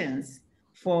sessions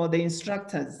for the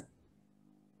instructors.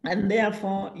 And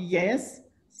therefore, yes,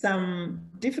 some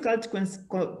difficult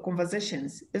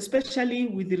conversations, especially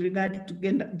with regard to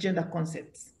gender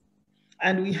concepts.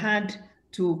 And we had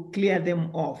to clear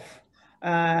them off.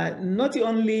 Not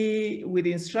only with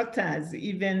instructors,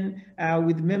 even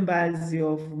with members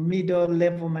of middle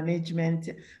level management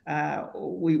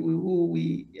who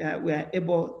we were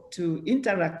able to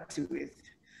interact with.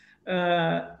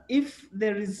 If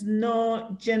there is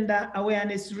no gender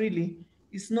awareness really,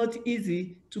 it's not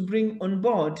easy to bring on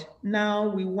board. Now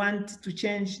we want to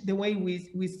change the way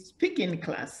we speak in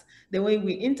class, the way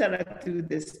we interact with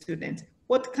the students.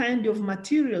 What kind of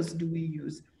materials do we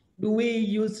use? Do we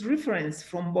use reference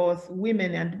from both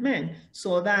women and men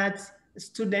so that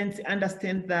students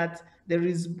understand that there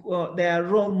are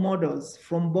role models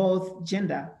from both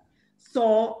gender?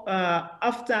 So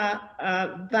after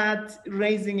that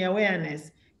raising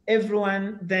awareness,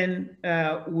 everyone then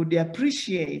would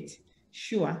appreciate,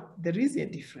 sure, there is a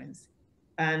difference.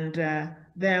 And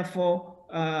therefore,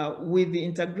 with the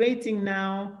integrating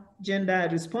now gender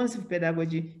responsive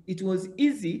pedagogy, it was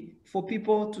easy for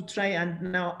people to try and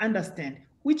now understand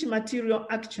which material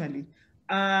actually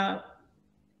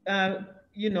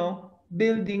you know,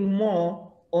 building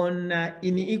more on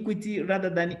inequity rather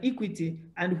than equity,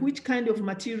 and which kind of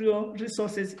material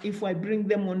resources, if I bring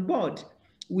them on board,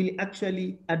 will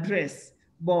actually address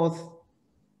both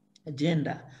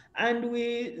gender. And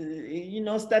we, you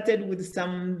know, started with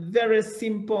some very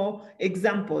simple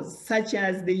examples, such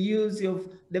as the use of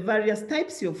the various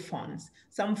types of fonts.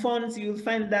 Some fonts, you'll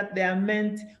find that they are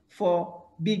meant for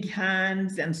big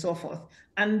hands and so forth.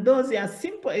 And those are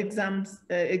simple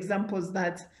examples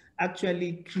that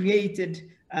actually created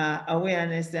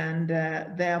awareness. And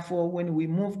therefore, when we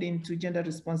moved into gender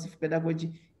responsive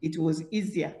pedagogy, it was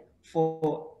easier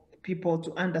for people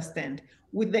to understand.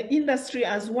 With the industry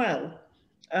as well,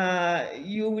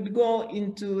 you would go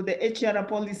into the HR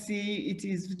policy, it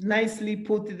is nicely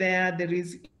put there, there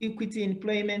is equity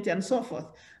employment and so forth.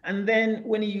 And then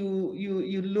when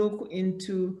you look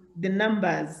into the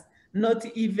numbers, not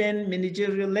even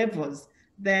managerial levels,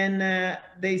 then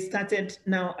they started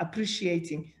now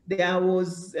appreciating. There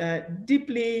was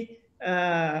deeply,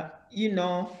 you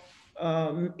know,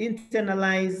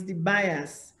 internalized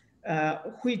bias,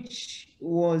 which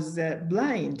was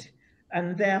blind.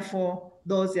 And therefore,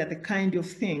 those are the kind of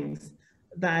things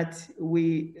that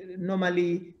we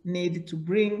normally need to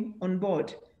bring on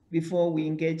board before we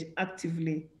engage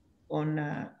actively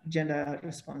on gender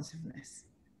responsiveness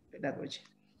pedagogy.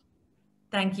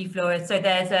 Thank you, Flora. So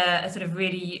there's a sort of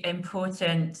really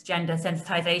important gender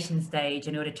sensitization stage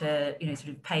in order to, you know,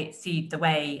 sort of see the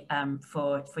way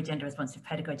for gender responsive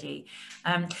pedagogy.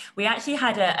 We actually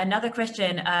had another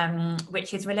question,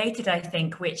 which is related, I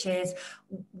think, which is,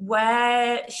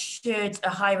 where should a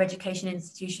higher education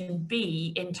institution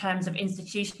be in terms of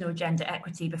institutional gender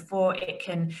equity before it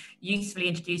can usefully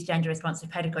introduce gender responsive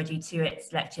pedagogy to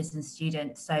its lecturers and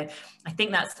students? So I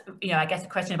think that's, you know, I guess a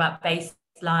question about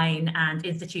baseline and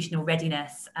institutional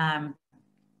readiness.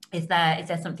 Is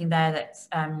there something there that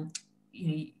you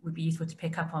know, would be useful to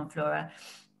pick up on, Flora?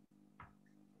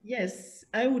 Yes,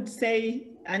 I would say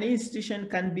an institution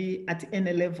can be at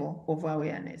any level of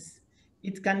awareness.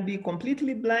 It can be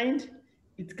completely blind.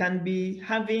 It can be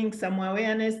having some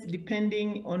awareness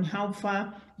depending on how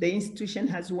far the institution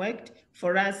has worked.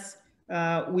 For us,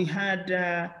 we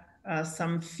had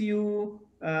some few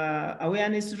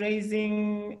awareness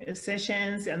raising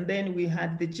sessions, and then we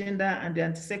had the gender and the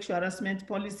anti-sexual harassment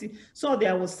policy. So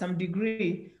there was some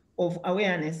degree of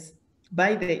awareness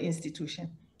by the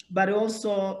institution, but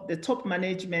also the top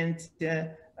management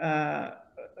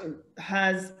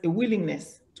has a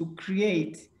willingness to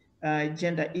create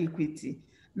gender equity.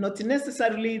 Not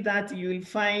necessarily that you will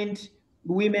find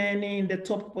women in the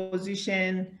top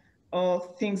position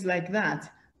or things like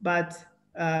that, but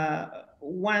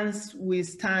once we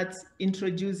start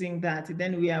introducing that,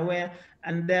 then we are aware,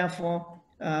 and therefore,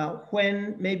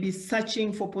 when maybe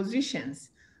searching for positions,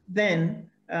 then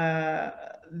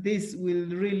this will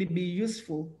really be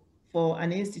useful for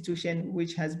an institution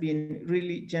which has been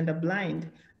really gender blind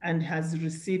and has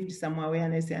received some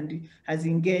awareness and has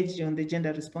engaged on the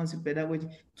gender responsive pedagogy,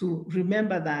 to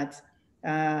remember that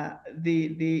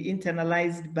the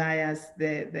internalized bias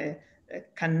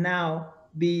can now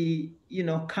be,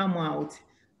 come out,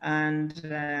 and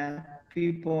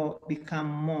people become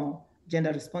more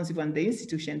gender responsive, and the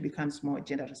institution becomes more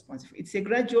gender responsive. It's a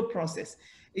gradual process.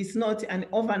 It's not an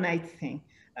overnight thing.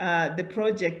 The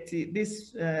project,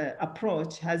 this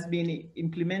approach has been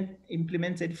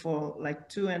implemented for like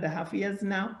 2.5 years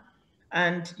now.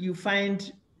 And you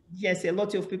find, yes, a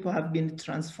lot of people have been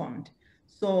transformed.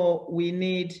 So we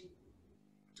need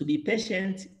to be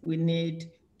patient. We need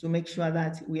to make sure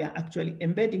that we are actually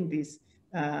embedding this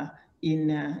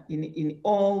in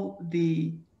all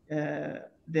the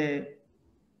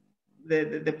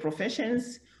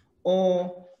professions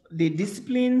or the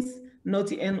disciplines,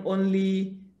 not in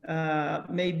only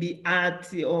maybe art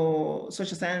or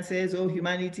social sciences or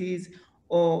humanities,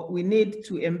 or we need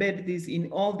to embed this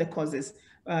in all the courses.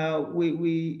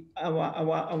 Our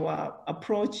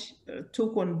approach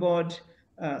took on board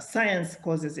science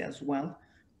courses as well.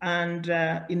 And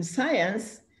in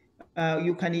science,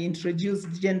 you can introduce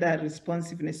gender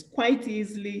responsiveness quite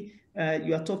easily.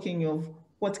 You are talking of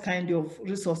what kind of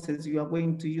resources you are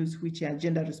going to use, which are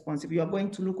gender responsive. You are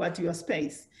going to look at your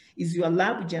space. Is your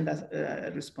lab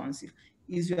gender responsive?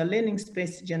 Is your learning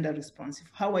space gender responsive?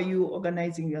 How are you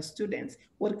organizing your students?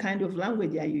 What kind of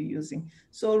language are you using?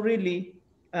 So really,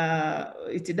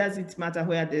 it doesn't matter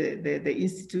where the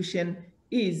institution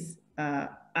is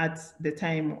at the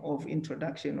time of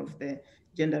introduction of the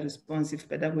gender responsive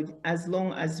pedagogy, as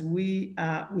long as we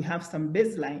have some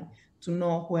baseline to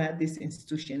know where this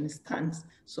institution stands,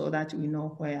 so that we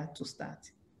know where to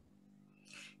start.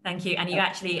 Thank you. And you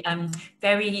actually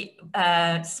very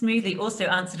smoothly also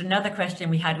answered another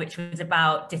question we had, which was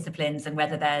about disciplines and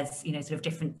whether there's, sort of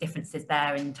different differences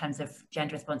there in terms of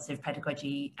gender responsive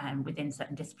pedagogy within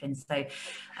certain disciplines. So,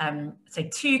 so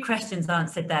 2 questions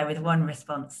answered there with 1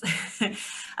 response.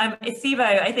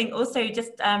 Isivo, I think also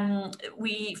just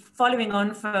following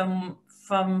on from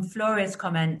Flora's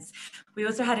comments, we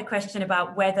also had a question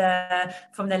about whether,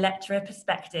 from the lecturer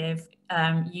perspective,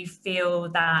 you feel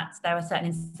that there are certain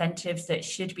incentives that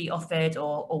should be offered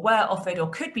or were offered or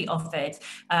could be offered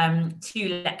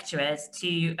to lecturers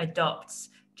to adopt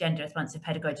gender responsive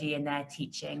pedagogy in their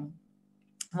teaching.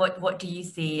 What do you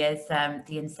see as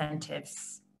the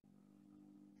incentives?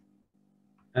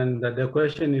 And the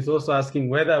question is also asking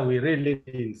whether we really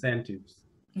need incentives.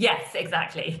 Yes,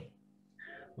 exactly.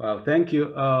 Well, thank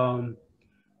you.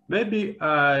 Maybe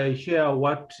I share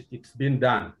what it's been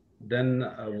done, then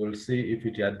we'll see if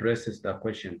it addresses the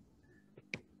question.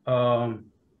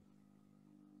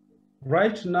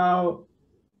 Right now,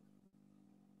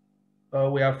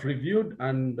 we have reviewed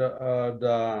and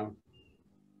the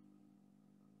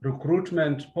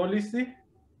recruitment policy,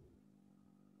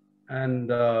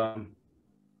 and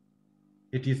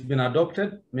it has been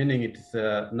adopted, meaning it's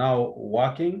now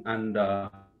working, and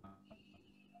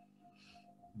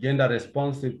gender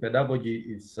responsive pedagogy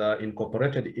is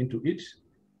incorporated into it.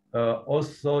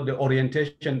 Also the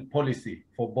orientation policy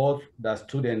for both the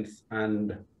students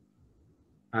and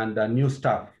the new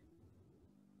staff.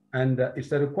 And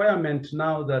it's a requirement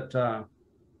now that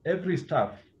every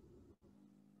staff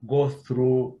goes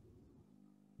through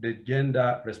the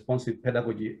gender responsive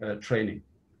pedagogy training.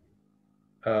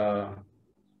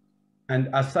 And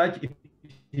as such,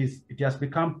 it has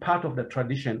become part of the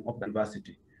tradition of the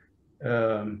university.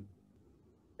 And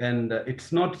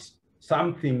it's not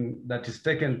something that is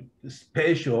taken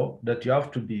special, that you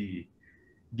have to be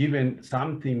given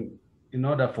something in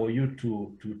order for you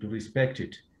to respect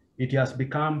it. It has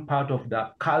become part of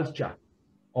the culture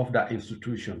of the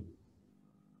institution.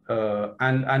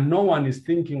 And no one is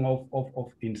thinking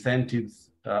of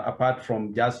incentives apart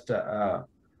from just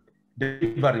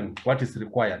delivering what is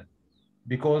required.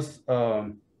 Because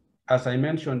as I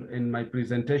mentioned in my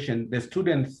presentation, the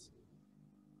students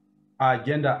are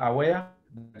gender aware,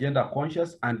 gender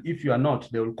conscious, and if you are not,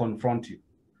 they will confront you.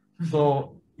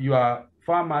 So you are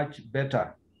far much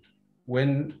better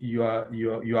when you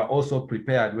are also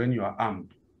prepared, when you are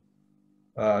armed.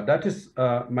 That is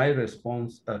my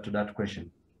response to that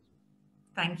question.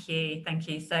 Thank you, thank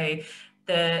you. So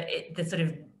the sort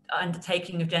of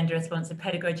undertaking of gender responsive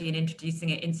pedagogy and introducing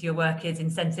it into your work is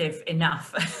incentive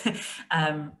enough.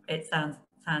 It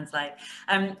sounds like.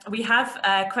 We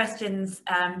have questions,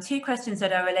 two questions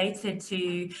that are related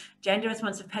to gender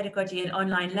responsive pedagogy and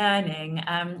online learning.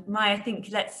 Mai, I think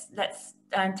let's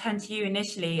turn to you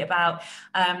initially about,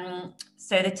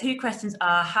 so the two questions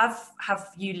are, have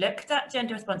you looked at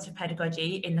gender responsive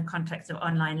pedagogy in the context of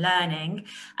online learning?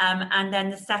 And then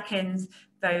the second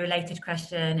very related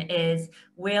question is,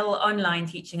 will online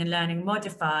teaching and learning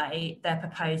modify the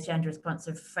proposed gender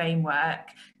responsive framework,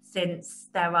 since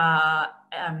there are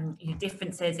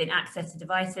differences in access to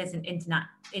devices and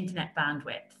internet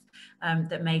bandwidth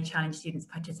that may challenge students'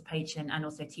 participation and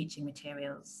also teaching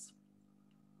materials?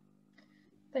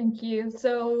 Thank you.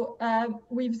 So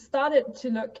we've started to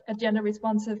look at gender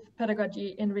responsive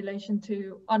pedagogy in relation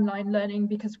to online learning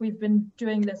because we've been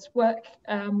doing this work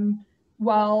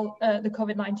while the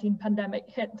COVID-19 pandemic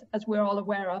hit, as we're all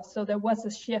aware of. So there was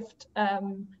a shift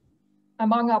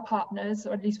among our partners,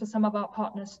 or at least for some of our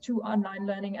partners, to online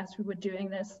learning as we were doing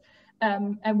this.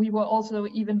 And we were also,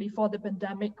 even before the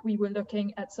pandemic, we were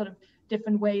looking at sort of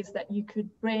different ways that you could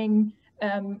bring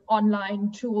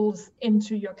online tools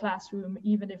into your classroom,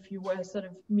 even if you were sort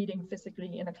of meeting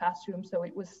physically in a classroom. So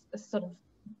it was sort of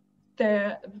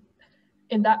there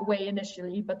in that way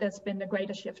initially, but there's been a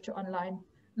greater shift to online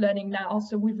learning now.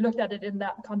 So we've looked at it in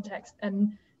that context,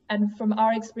 and from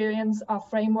our experience, our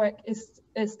framework is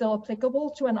still applicable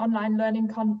to an online learning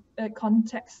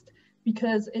context,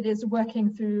 because it is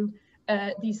working through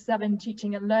these 7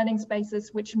 teaching and learning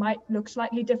spaces, which might look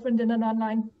slightly different in an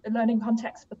online learning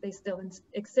context, but they still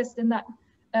exist in that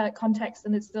context,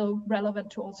 and it's still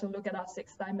relevant to also look at our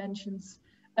 6 dimensions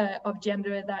of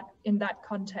gender in that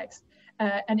context.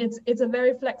 And it's a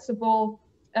very flexible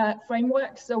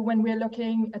framework. So when we're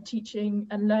looking at teaching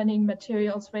and learning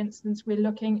materials, for instance, we're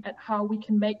looking at how we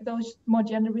can make those more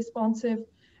gender responsive.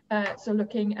 So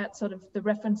looking at sort of the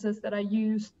references that are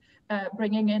used,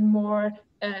 bringing in more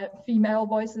female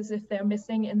voices if they're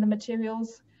missing in the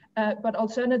materials. But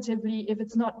alternatively, if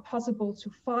it's not possible to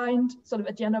find sort of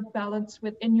a gender balance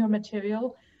within your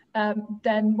material,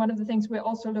 then one of the things we're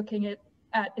also looking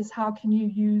at is how can you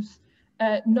use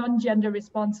non-gender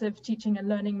responsive teaching and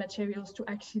learning materials to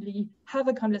actually have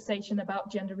a conversation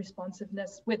about gender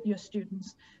responsiveness with your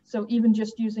students. So even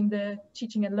just using the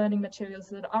teaching and learning materials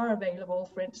that are available,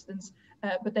 for instance,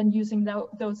 but then using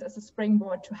those as a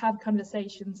springboard to have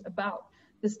conversations about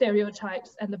the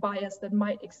stereotypes and the bias that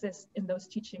might exist in those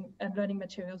teaching and learning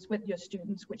materials with your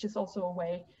students, which is also a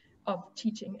way of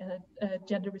teaching in a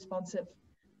gender responsive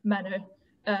manner.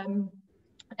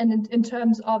 And in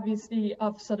terms, obviously,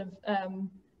 of sort of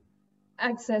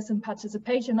access and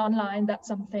participation online, that's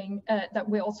something that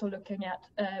we're also looking at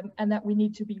and that we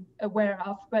need to be aware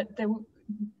of. But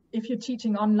if you're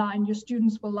teaching online, your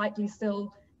students will likely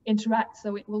still interact,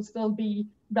 so it will still be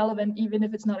relevant, even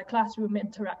if it's not a classroom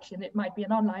interaction. It might be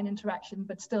an online interaction,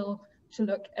 but still to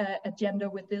look at gender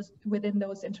within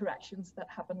those interactions that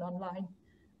happen online.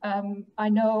 I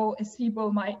know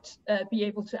Esibo might be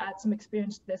able to add some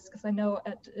experience to this, because I know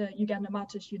at Uganda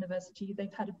Martyrs University,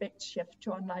 they've had a big shift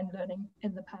to online learning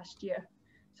in the past year.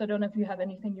 So I don't know if you have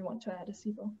anything you want to add,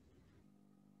 Esibo.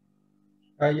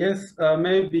 Yes,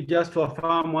 maybe just to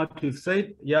affirm what you've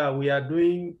said. Yeah, we are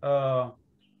doing all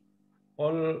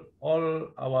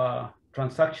our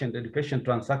education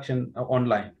transaction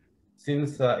online,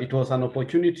 since it was an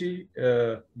opportunity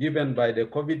given by the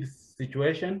COVID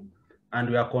situation. And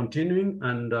we are continuing,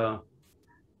 and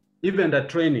even the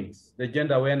trainings, the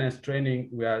gender awareness training,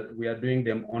 we are doing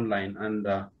them online, and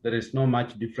there is no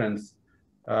much difference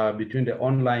between the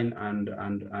online and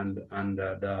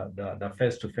the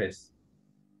face-to-face.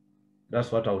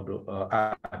 That's what I would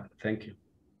add. Thank you.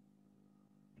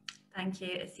 Thank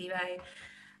you,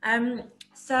 Esibo.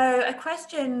 So a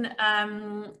question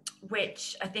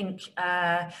which I think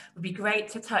would be great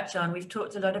to touch on. We've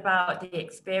talked a lot about the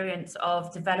experience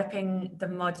of developing the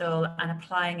model and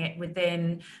applying it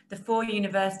within the 4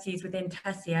 universities within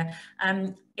TESCEA.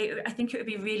 I think it would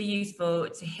be really useful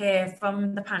to hear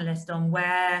from the panelists on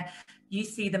where you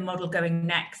see the model going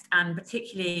next, and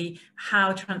particularly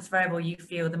how transferable you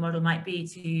feel the model might be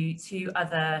to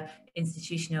other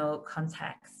institutional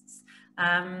contexts.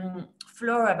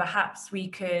 Flora, perhaps we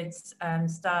could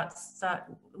start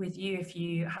with you if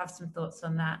you have some thoughts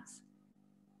on that.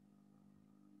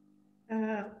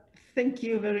 Thank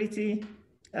you, Verity.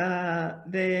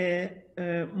 The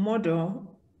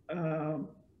model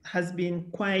has been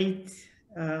quite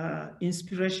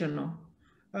inspirational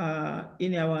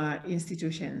in our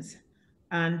institutions,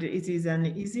 and it is an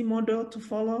easy model to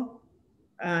follow,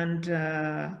 and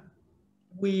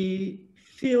we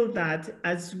feel that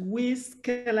as we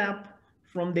scale up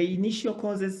from the initial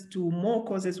courses to more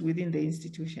courses within the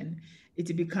institution,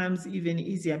 it becomes even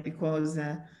easier because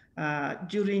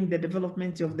during the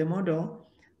development of the model,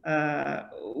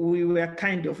 we were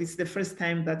it's the first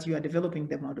time that you are developing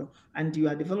the model, and you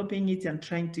are developing it and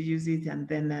trying to use it, and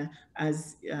then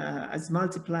as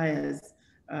multipliers,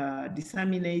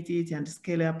 disseminate it and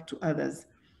scale up to others.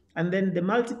 And then the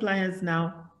multipliers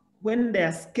now, when they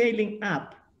are scaling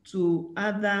up to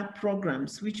other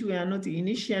programs, which were not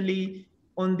initially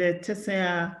on the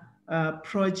TESCEA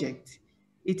project,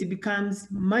 it becomes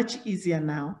much easier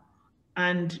now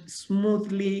and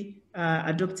smoothly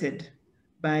adopted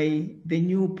by the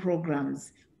new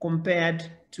programs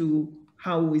compared to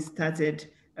how we started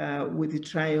with the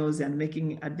trials and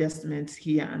making adjustments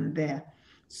here and there.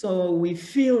 So we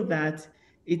feel that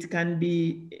it can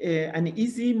be an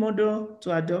easy model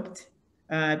to adopt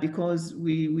because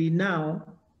we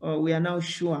are now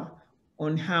sure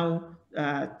on how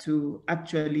to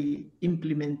actually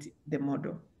implement the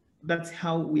model. That's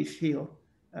how we feel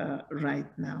right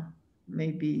now.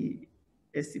 Maybe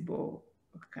Esibo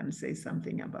can say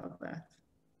something about that.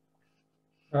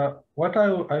 What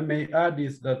I may add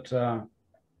is that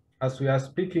as we are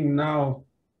speaking now,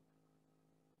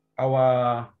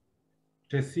 our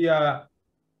TESCEA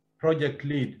project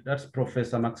lead, that's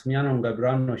Professor Maximiano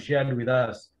Ngabrano, shared with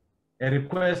us a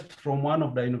request from one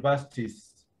of the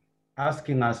universities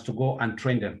asking us to go and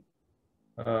train them.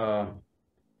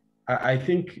 I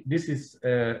think this is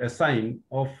a sign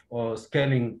of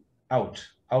scaling out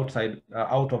of the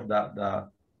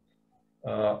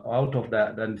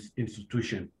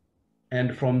institution.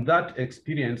 And from that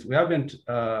experience, we haven't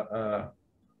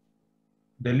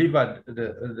delivered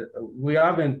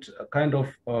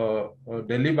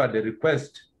delivered the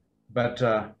request, but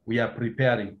we are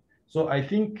preparing. So I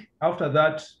think after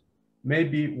that,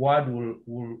 maybe word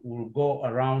will go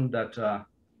around that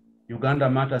Uganda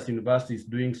Martyrs University is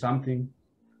doing something,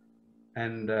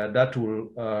 and that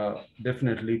will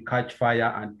definitely catch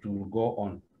fire and will go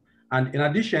on. And in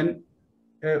addition,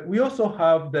 we also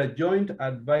have the Joint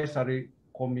Advisory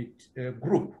Committee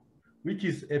group, which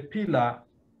is a pillar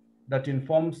that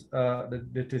informs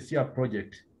the TESCEA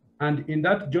project. And in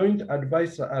that Joint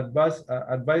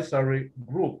Advisory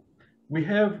group, we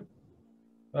have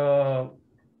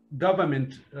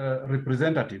government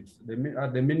representatives,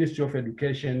 the Ministry of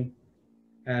Education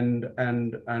and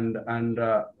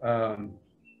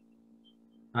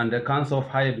the Council of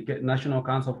Higher Education, National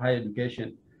Council of Higher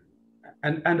Education,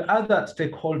 and other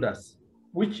stakeholders,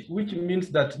 which means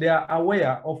that they are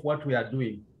aware of what we are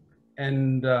doing,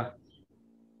 and they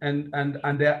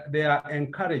are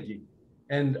encouraging.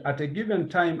 And at a given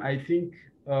time, I think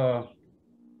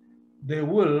they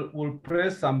will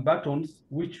press some buttons,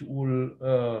 which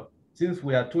will, since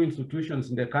we are two institutions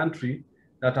in the country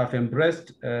that have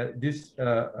embraced this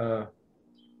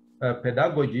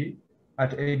pedagogy,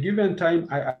 at a given time,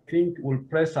 I think will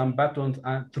press some buttons,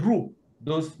 and through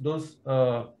those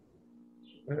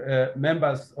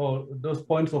members or those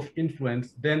points of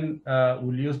influence, then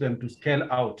we'll use them to scale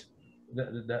out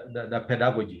the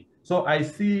pedagogy. So I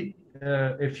see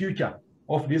a future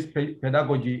of this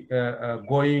pedagogy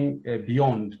going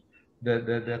beyond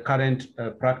the current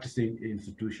practicing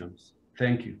institutions.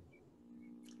 Thank you.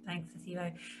 Thanks,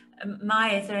 Esibo.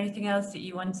 Mai, is there anything else that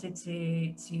you wanted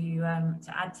to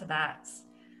add to that?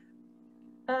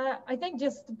 I think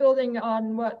just building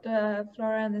on what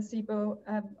Flora and Esibo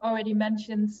have already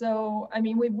mentioned. So, I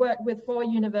mean, we've worked with 4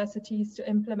 universities to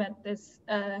implement this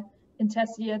in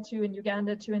TESCEA, 2 in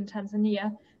Uganda, 2 in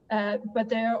Tanzania, but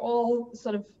they're all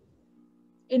sort of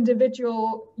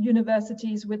individual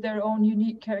universities with their own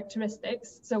unique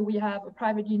characteristics. So we have a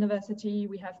private university,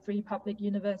 we have 3 public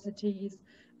universities,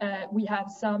 we have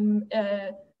some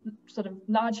sort of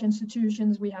large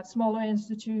institutions, we have smaller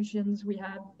institutions, we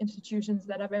have institutions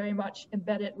that are very much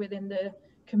embedded within the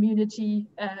community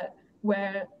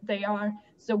where they are.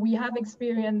 So we have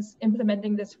experience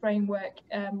implementing this framework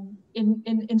in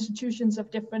institutions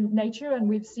of different nature, and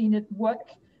we've seen it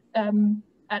work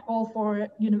at all 4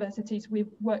 universities we've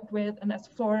worked with. And as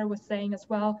Flora was saying as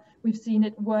well, we've seen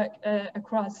it work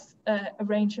across a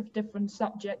range of different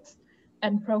subjects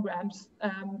and programs.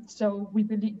 So we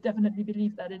definitely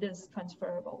believe that it is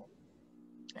transferable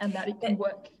and that it can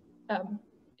work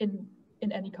in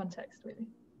any context, really.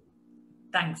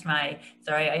 Thanks, Mai.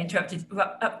 Sorry, I interrupted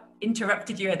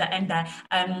you at the end there,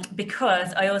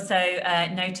 because I also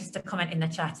noticed a comment in the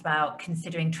chat about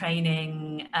considering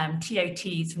training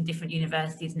TOTs from different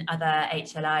universities and other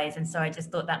HLIs, and so I just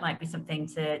thought that might be something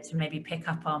to maybe pick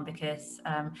up on, because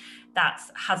that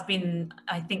has been,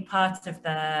 I think, part of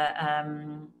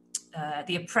the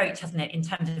approach, hasn't it, in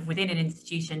terms of within an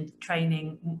institution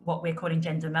training what we're calling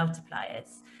gender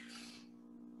multipliers.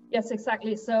 Yes,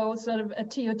 exactly. So sort of a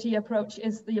TOT approach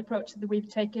is the approach that we've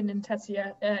taken in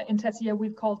TESCEA. In TESCEA,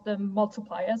 we've called them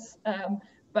multipliers,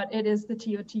 but it is the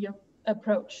TOT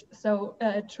approach. So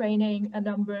training a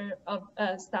number of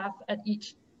staff at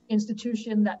each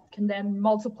institution that can then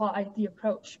multiply the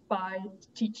approach by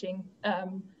teaching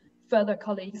further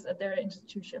colleagues at their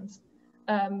institutions.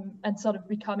 And sort of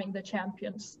becoming the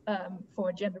champions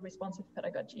for gender responsive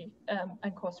pedagogy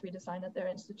and course redesign at their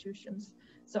institutions.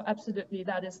 So absolutely,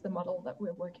 that is the model that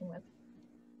we're working with.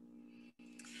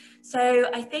 So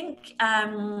I think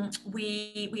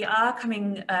we are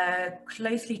coming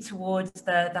closely towards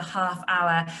the half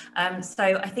hour. So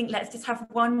I think let's just have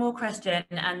one more question,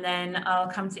 and then I'll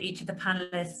come to each of the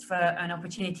panelists for an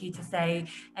opportunity to say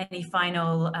any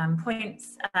final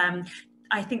points.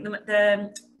 I think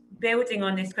the building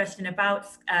on this question about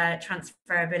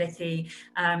transferability,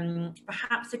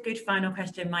 perhaps a good final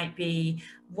question might be,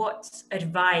 what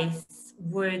advice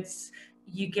would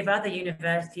you give other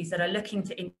universities that are looking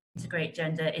to integrate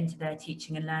gender into their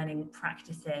teaching and learning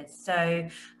practices? So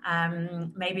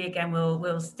maybe again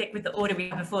we'll stick with the order we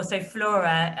had before. So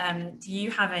Flora, do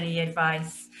you have any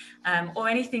advice or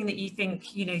anything that you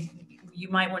think you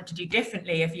might want to do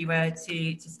differently if you were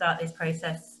to start this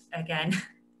process again?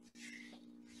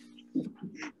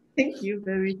 Thank you,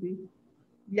 Verity.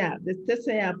 Yeah, the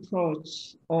TESCEA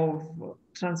approach of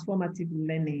transformative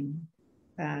learning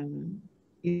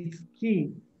is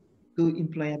key to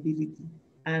employability.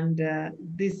 And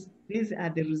these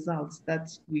are the results that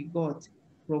we got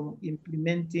from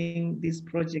implementing this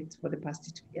project for the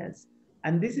past 2 years.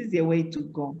 And this is the way to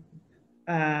go.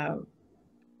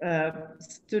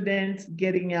 Students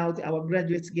getting out, our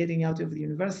graduates getting out of the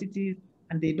universities,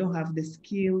 and they don't have the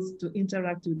skills to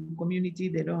interact with the community.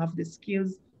 They don't have the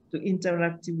skills to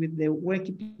interact with the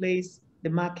workplace, the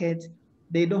market.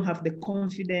 They don't have the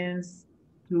confidence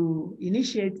to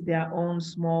initiate their own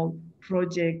small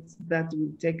projects that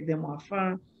will take them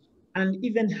afar, and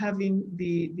even having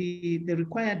the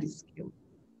required skill.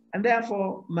 And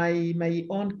therefore, my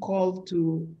own call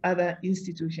to other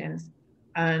institutions,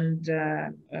 and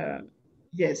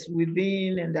yes,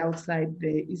 within and outside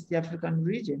the East African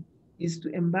region, is to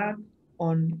embark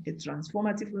on a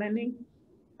transformative learning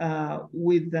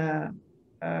with the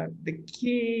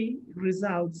key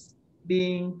results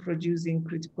being producing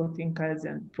critical thinkers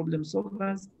and problem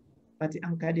solvers, but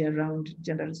anchored around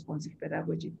gender responsive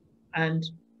pedagogy. And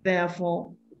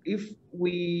therefore, if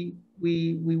we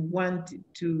want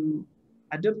to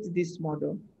adopt this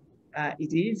model,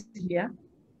 it is here,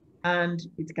 and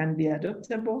it can be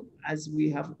adoptable, as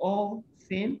we have all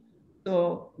seen.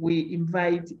 So we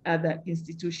invite other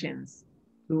institutions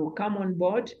to come on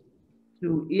board,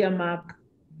 to earmark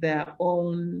their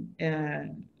own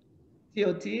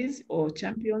TOTs or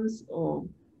champions, or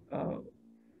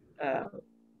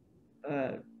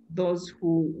those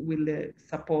who will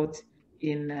support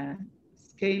in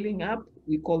scaling up.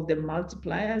 We call them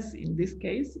multipliers in this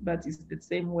case, but it's the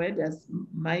same word as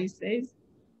Mai says.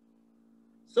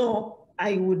 So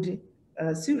I would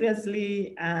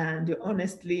seriously and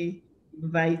honestly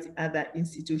invite other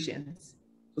institutions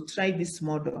to try this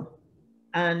model.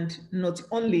 And not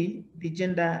only the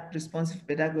gender responsive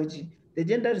pedagogy. The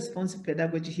gender responsive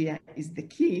pedagogy here is the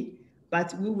key,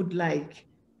 but we would like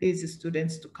these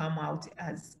students to come out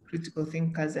as critical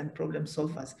thinkers and problem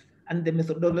solvers. And the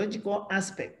methodological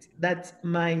aspect that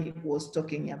Mai was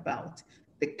talking about,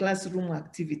 the classroom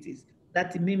activities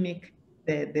that mimic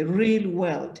the real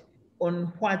world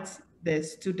on what the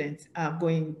students are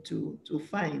going to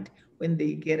find when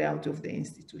they get out of the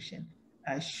institution,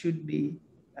 should be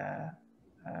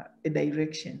a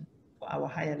direction for our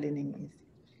higher learning institutions.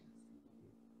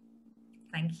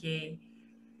 Thank you.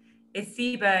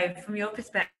 Isibo, from your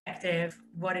perspective,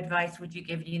 what advice would you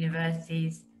give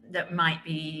universities that might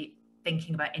be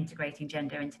thinking about integrating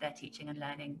gender into their teaching and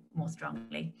learning more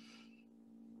strongly?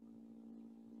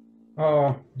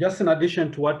 Just in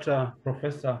addition to what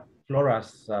Professor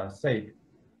Flores said,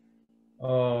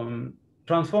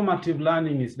 transformative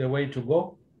learning is the way to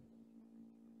go.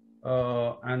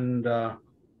 And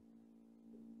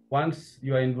once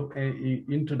you are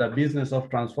into the business of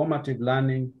transformative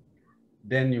learning,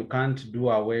 then you can't do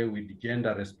away with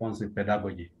gender responsive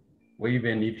pedagogy, or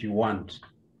even if you want,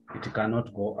 it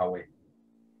cannot go away.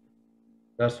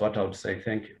 That's what I would say.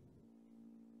 Thank you.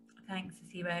 Thanks,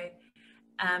 Isibo.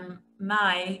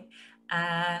 Mai,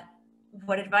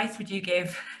 what advice would you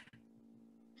give?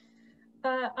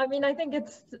 I mean, I think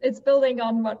it's building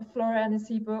on what Flora and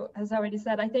Isibo has already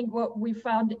said. I think what we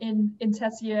found in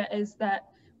TESCEA is that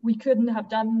we couldn't have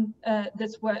done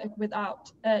this work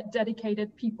without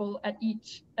dedicated people at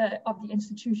each of the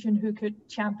institution who could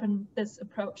champion this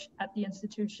approach at the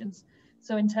institutions.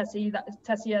 So in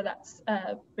TESCEA, that's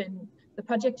been the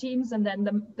project teams, and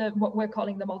then what we're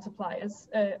calling the multipliers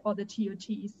or the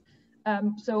TOTs.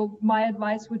 So my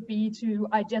advice would be to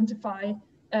identify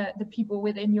the people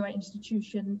within your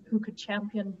institution who could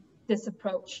champion this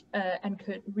approach and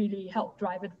could really help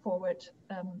drive it forward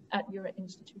at your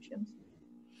institutions.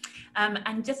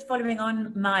 And just following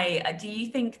on, Mai, do you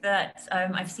think that,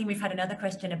 I've seen we've had another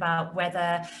question about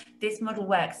whether this model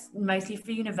works mostly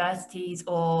for universities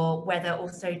or whether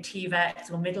also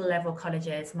TVETs or middle level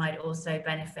colleges might also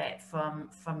benefit from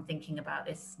thinking about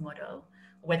this model,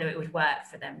 or whether it would work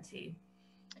for them too?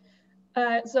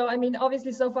 So, I mean,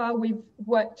 obviously, so far we've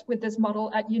worked with this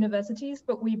model at universities,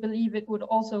 but we believe it would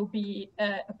also be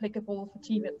applicable for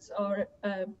TVETs or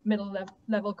middle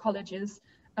level colleges.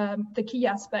 The key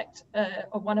aspect,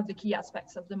 or one of the key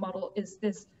aspects of the model, is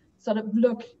this sort of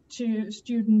look to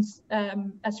students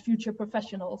as future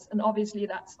professionals. And obviously,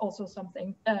 that's also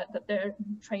something that they're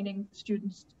training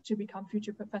students to become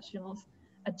future professionals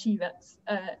at TVETs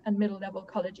and middle level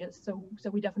colleges.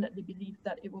 So we definitely believe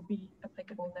that it will be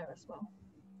applicable there as well.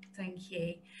 Thank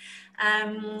you.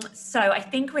 So I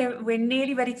think we're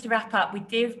nearly ready to wrap up. We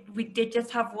did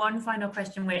just have one final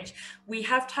question, which we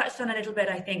have touched on a little bit,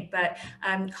 I think, but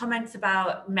comments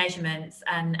about measurements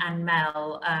and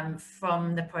Mel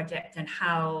from the project and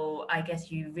how, I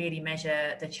guess, you really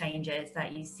measure the changes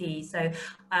that you see. So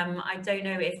I don't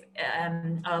know if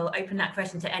I'll open that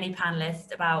question to any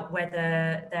panelist about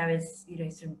whether there is,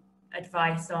 some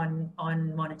advice on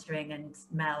monitoring and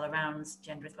Mel around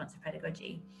gender responsive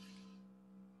pedagogy.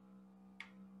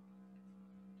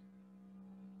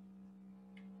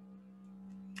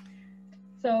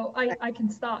 So I can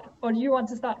start, or do you want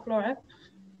to start, Flora?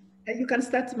 You can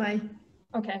start, Mai.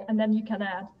 Okay, and then you can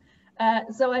add.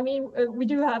 So I mean, we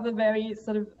do have a very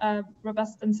sort of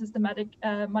robust and systematic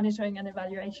monitoring and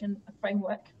evaluation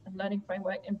framework and learning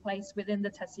framework in place within the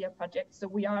TESCEA project. So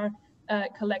we are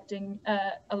collecting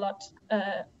a lot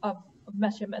of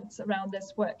measurements around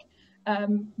this work.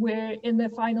 We're in the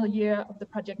final year of the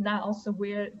project now, so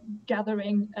we're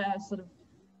gathering sort of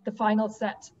the final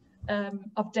set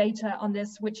of data on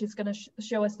this, which is going to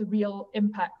show us the real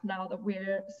impact now that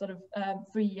we're sort of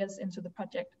 3 years into the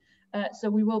project. So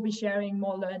we will be sharing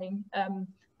more learning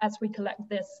as we collect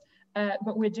this.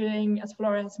 But we're doing, as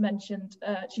Flora has mentioned,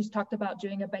 she's talked about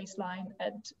doing a baseline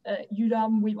at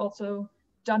UDOM. We've also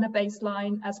done a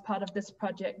baseline as part of this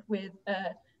project with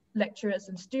lecturers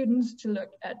and students to look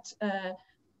at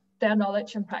their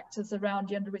knowledge and practice around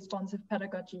gender responsive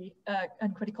pedagogy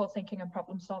and critical thinking and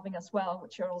problem solving as well,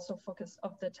 which are also focus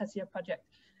of the TESCEA project.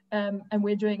 And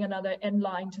we're doing another end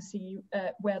line to see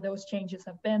where those changes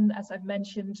have been. As I've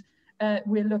mentioned,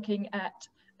 we're looking at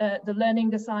the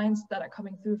learning designs that are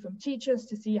coming through from teachers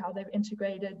to see how they've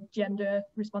integrated gender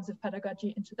responsive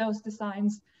pedagogy into those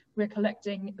designs. We're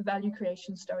collecting value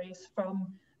creation stories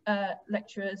from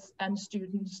lecturers and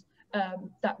students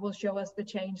that will show us the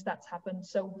change that's happened.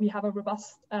 So we have a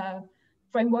robust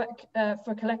framework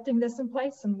for collecting this in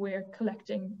place, and we're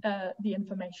collecting the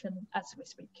information as we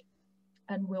speak.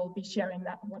 And we'll be sharing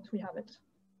that once we have it.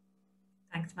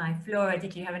 Thanks, Mai. Flora,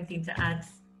 did you have anything to add?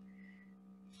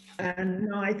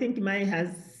 No, I think Mai has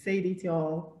said it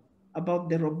all about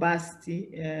the robust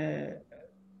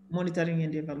monitoring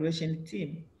and evaluation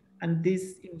team. And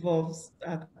this involves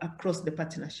across the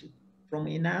partnership, from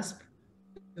INASP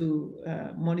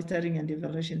to monitoring and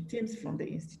evaluation teams from the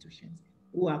institutions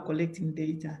who are collecting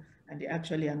data and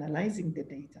actually analyzing the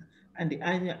data. And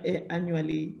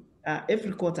annually,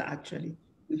 every quarter actually,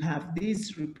 we have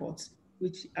these reports,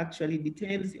 which actually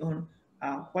details on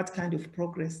what kind of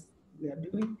progress we are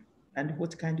doing and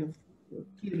what kind of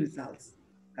key results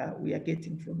we are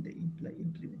getting from the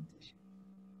implementation.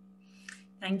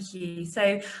 Thank you.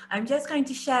 So I'm just going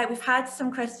to share, we've had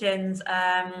some questions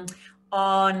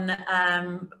on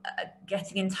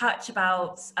getting in touch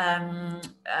about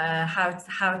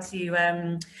how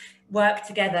to work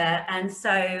together. And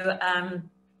so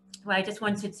well, I just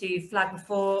wanted to flag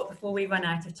before we run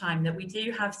out of time that we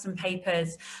do have some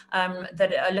papers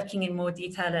that are looking in more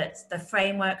detail at the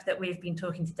framework that we've been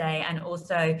talking today, and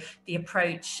also the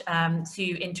approach to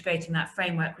integrating that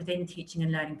framework within teaching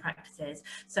and learning practices.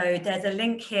 So there's a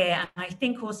link here, and I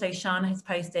think also Sean has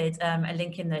posted a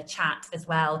link in the chat as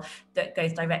well that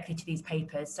goes directly to these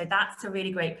papers. So that's a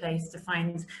really great place to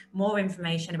find more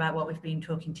information about what we've been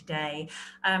talking today.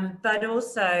 But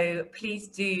also, please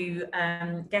do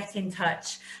get get in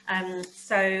touch.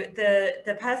 So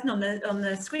the person on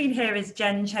the screen here is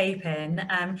Jen Chapin.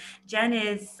 Jen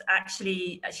is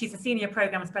actually, she's a senior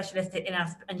program specialist at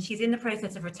INASP, and she's in the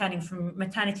process of returning from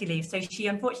maternity leave. So she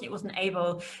unfortunately wasn't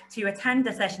able to attend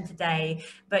the session today,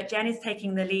 but Jen is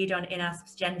taking the lead on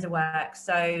INASP's gender work.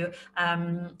 So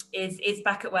is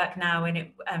back at work now,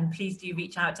 and please do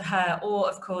reach out to her, or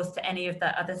of course to any of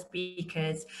the other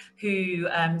speakers who,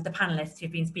 the panelists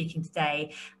who've been speaking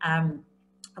today.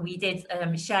 We did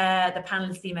share the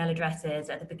panelists' email addresses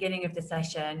at the beginning of the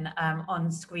session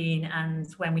on screen,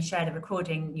 and when we share the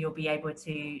recording, you'll be able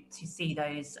to see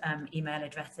those email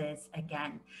addresses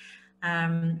again.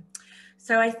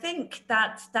 So I think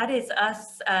that is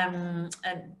us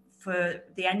for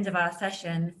the end of our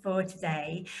session for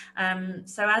today.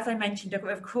 So as I mentioned, a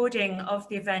recording of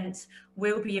the event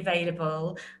will be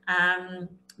available.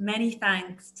 Many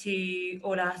thanks to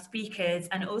all our speakers,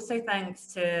 and also thanks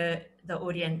to the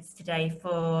audience today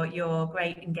for your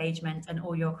great engagement and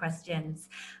all your questions.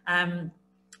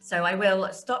 So I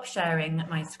will stop sharing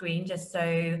my screen just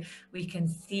so we can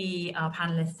see our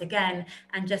panelists again,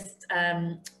 and just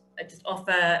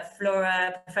offer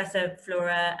Professor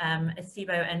Flora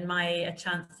Esibo and Mai a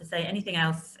chance to say anything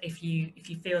else if you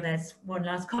feel there's one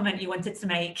last comment you wanted to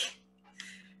make.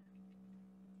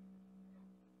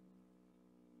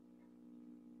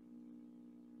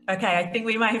 Okay, I think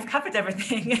we might have covered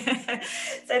everything.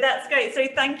 So that's great. So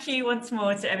thank you once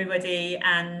more to everybody,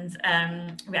 and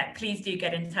yeah, please do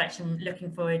get in touch. I'm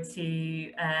looking forward to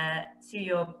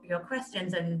your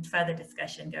questions and further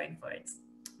discussion going forward.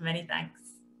 Many thanks.